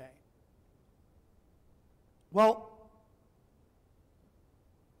Lord's day. Well,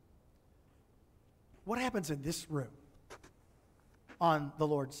 what happens in this room on the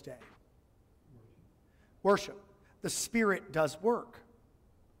Lord's day? Worship. The Spirit does work.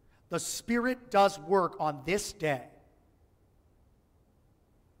 The Spirit does work on this day.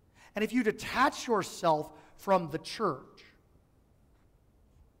 And if you detach yourself from the church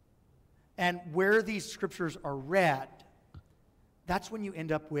and where these scriptures are read, that's when you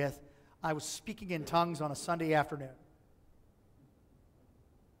end up with, I was speaking in tongues on a Sunday afternoon.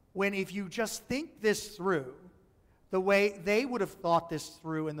 When if you just think this through, the way they would have thought this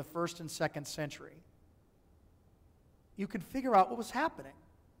through in the 1st and 2nd century, you can figure out what was happening.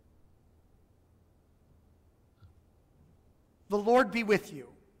 The Lord be with you.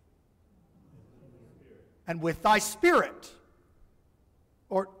 And with thy spirit.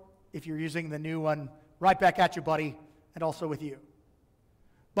 Or if you're using the new one, right back at you, buddy, and also with you.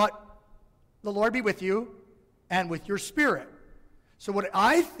 But the Lord be with you and with your spirit. So what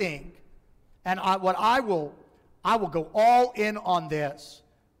I think, and I will go all in on this.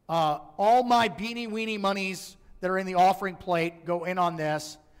 All my beanie weenie monies that are in the offering plate go in on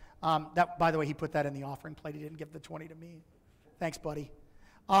this. That, by the way, he put that in the offering plate. He didn't give the 20 to me. Thanks, buddy.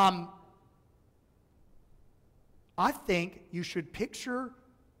 I think you should picture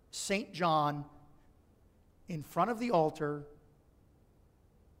St. John in front of the altar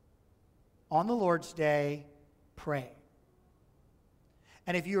on the Lord's Day praying.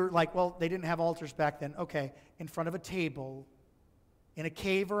 And if you're like, well, they didn't have altars back then, okay, in front of a table, in a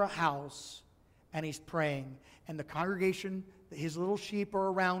cave or a house, and he's praying, and the congregation, his little sheep are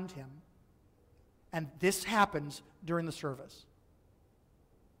around him, and this happens during the service.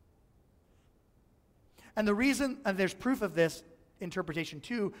 And the reason, and there's proof of this interpretation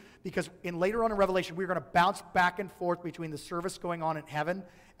too, because later on in Revelation, we're going to bounce back and forth between the service going on in heaven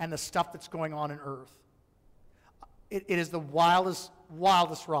and the stuff that's going on in earth. It is the wildest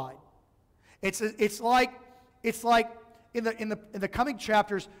ride. It's like in the coming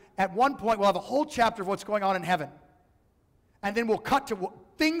chapters. At one point, we'll have a whole chapter of what's going on in heaven, and then we'll cut to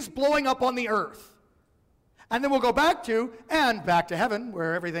things blowing up on the earth. And then we'll go back to heaven,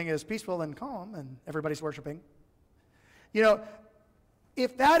 where everything is peaceful and calm and everybody's worshiping. You know,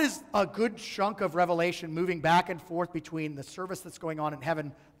 if that is a good chunk of Revelation moving back and forth between the service that's going on in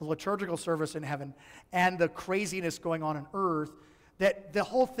heaven, the liturgical service in heaven, and the craziness going on earth, that the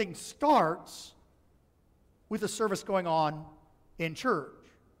whole thing starts with the service going on in church.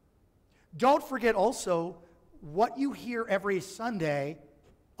 Don't forget also what you hear every Sunday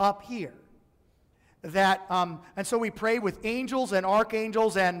up here. And so we pray with angels and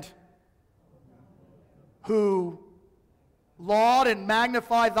archangels and who laud and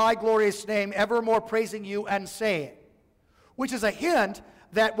magnify thy glorious name, evermore praising you and saying, which is a hint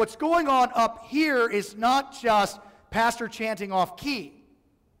that what's going on up here is not just pastor chanting off key.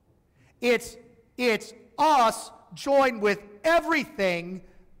 It's us joined with everything,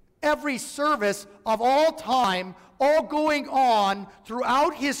 every service of all time, all going on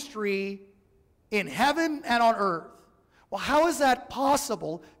throughout history in heaven and on earth. Well, how is that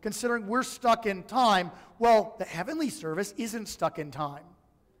possible considering we're stuck in time? Well, the heavenly service isn't stuck in time.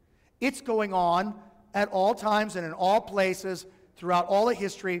 It's going on at all times and in all places throughout all of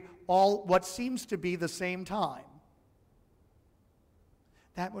history, all what seems to be the same time.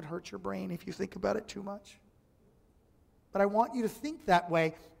 That would hurt your brain if you think about it too much. But I want you to think that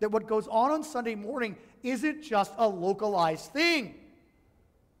way, that what goes on Sunday morning isn't just a localized thing.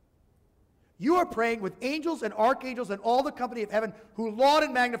 You are praying with angels and archangels and all the company of heaven who laud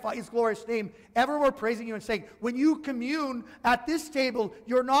and magnify his glorious name, evermore praising you and saying, when you commune at this table,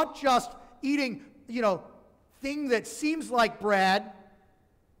 you're not just eating, thing that seems like bread,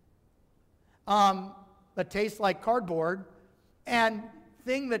 that tastes like cardboard, and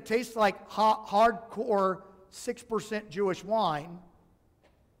thing that tastes like hardcore 6% Jewish wine.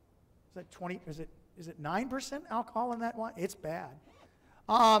 Is that 20? Is it 9% alcohol in that wine? It's bad.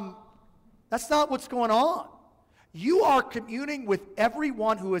 That's not what's going on. You are communing with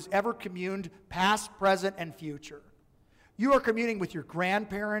everyone who has ever communed, past, present, and future. You are communing with your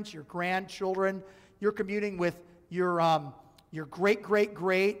grandparents, your grandchildren. You're communing with your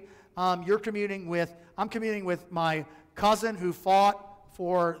great-great-great. I'm communing with my cousin who fought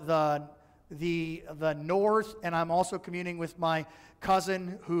for the the north, and I'm also communing with my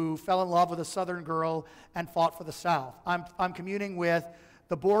cousin who fell in love with a southern girl and fought for the south. I'm communing with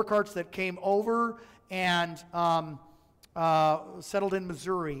the Borkarts that came over and settled in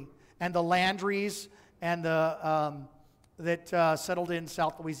Missouri, and the Landrys and the that settled in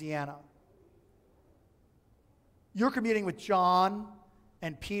South Louisiana. You're communing with John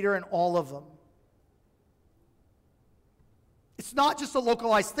and Peter and all of them. It's not just a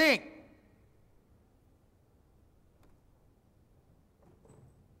localized thing.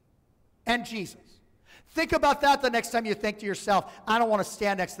 And Jesus. Think about that the next time you think to yourself, I don't want to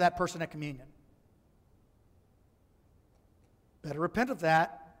stand next to that person at communion. Better repent of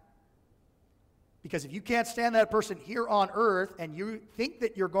that. Because if you can't stand that person here on earth and you think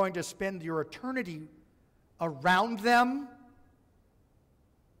that you're going to spend your eternity around them,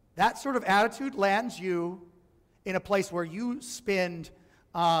 that sort of attitude lands you in a place where you spend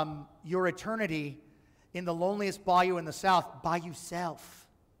your eternity in the loneliest bayou in the south by yourself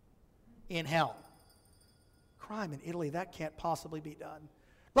in hell. Crime in Italy, that can't possibly be done.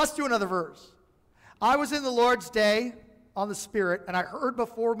 Let's do another verse. I was in the Lord's day on the Spirit, and I heard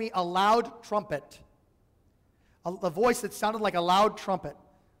before me a loud trumpet. A voice that sounded like a loud trumpet.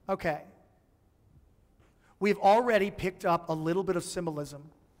 Okay. We've already picked up a little bit of symbolism.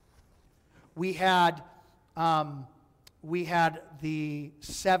 We had the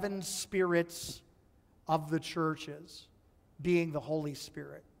 7 spirits of the churches being the Holy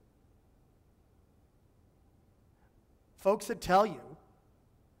Spirit. Folks that tell you,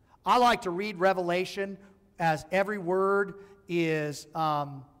 I like to read Revelation as every word is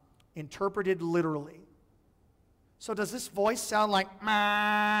interpreted literally. So does this voice sound like,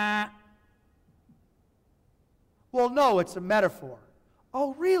 meh? Well, no, it's a metaphor.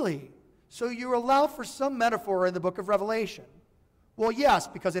 Oh, really? So you allow for some metaphor in the book of Revelation? Well, yes,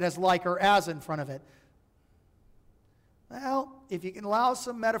 because it has like or as in front of it. Well, if you can allow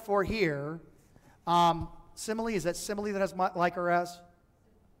some metaphor here, simile, is that simile that has like or as?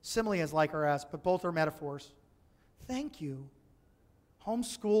 Simile has like or as, but both are metaphors. Thank you.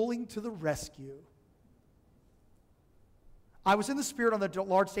 Homeschooling to the rescue. I was in the Spirit on the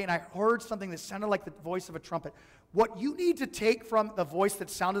Lord's day, and I heard something that sounded like the voice of a trumpet. What you need to take from the voice that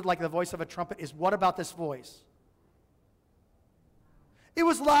sounded like the voice of a trumpet is, what about this voice? It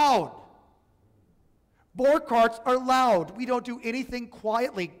was loud. Borkarts are loud. We don't do anything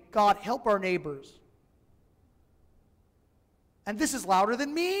quietly. God, help our neighbors. And this is louder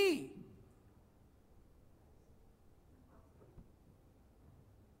than me.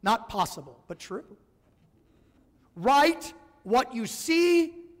 Not possible, but true. Write what you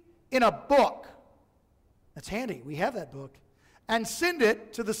see in a book. That's handy. We have that book. And send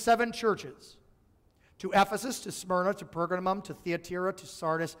it to the 7 churches. To Ephesus, to Smyrna, to Pergamum, to Thyatira, to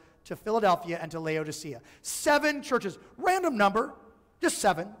Sardis, to Philadelphia, and to Laodicea. 7 churches. Random number. Just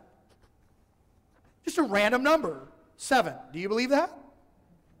 7. Just a random number. 7. Do you believe that?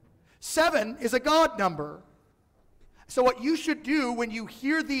 7 is a God number. So what you should do when you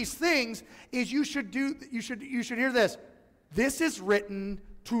hear these things is you should hear this. This is written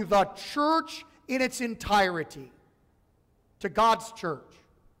to the church in its entirety. To God's church.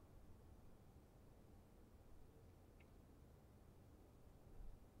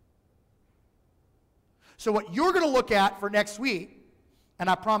 So what you're going to look at for next week, and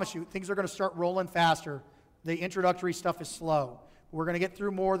I promise you, things are going to start rolling faster. The introductory stuff is slow. We're going to get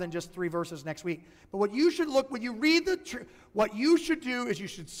through more than just 3 verses next week. But what you should look, when you read what you should do is you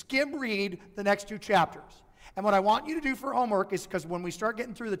should skim read the next 2 chapters. And what I want you to do for homework is, because when we start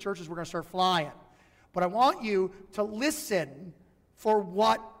getting through the churches, we're going to start flying. But I want you to listen for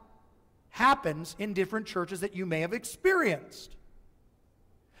what happens in different churches that you may have experienced.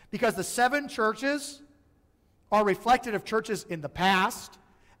 Because the 7 churches are reflective of churches in the past,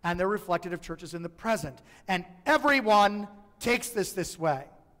 and they're reflective of churches in the present. And everyone takes this way,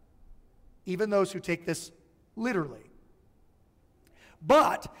 even those who take this literally.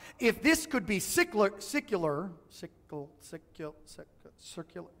 But if this could be cyclical,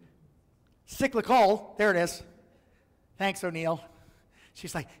 there it is. Thanks, O'Neill.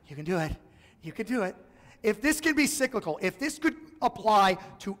 She's like, you can do it. You can do it. If this can be cyclical, if this could apply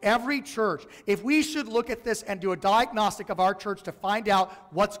to every church, if we should look at this and do a diagnostic of our church to find out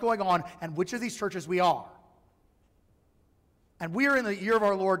what's going on and which of these churches we are, and we are in the year of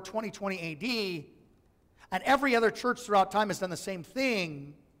our Lord 2020 AD, and every other church throughout time has done the same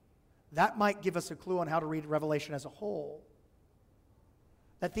thing, that might give us a clue on how to read Revelation as a whole.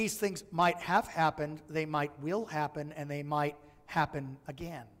 That these things might have happened, they will happen, and they might happen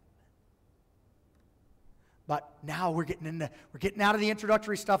again. But now we're getting out of the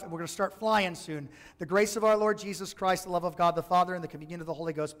introductory stuff, and we're going to start flying soon. The grace of our Lord Jesus Christ, the love of God the Father, and the communion of the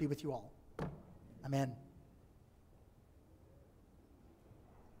Holy Ghost be with you all. Amen.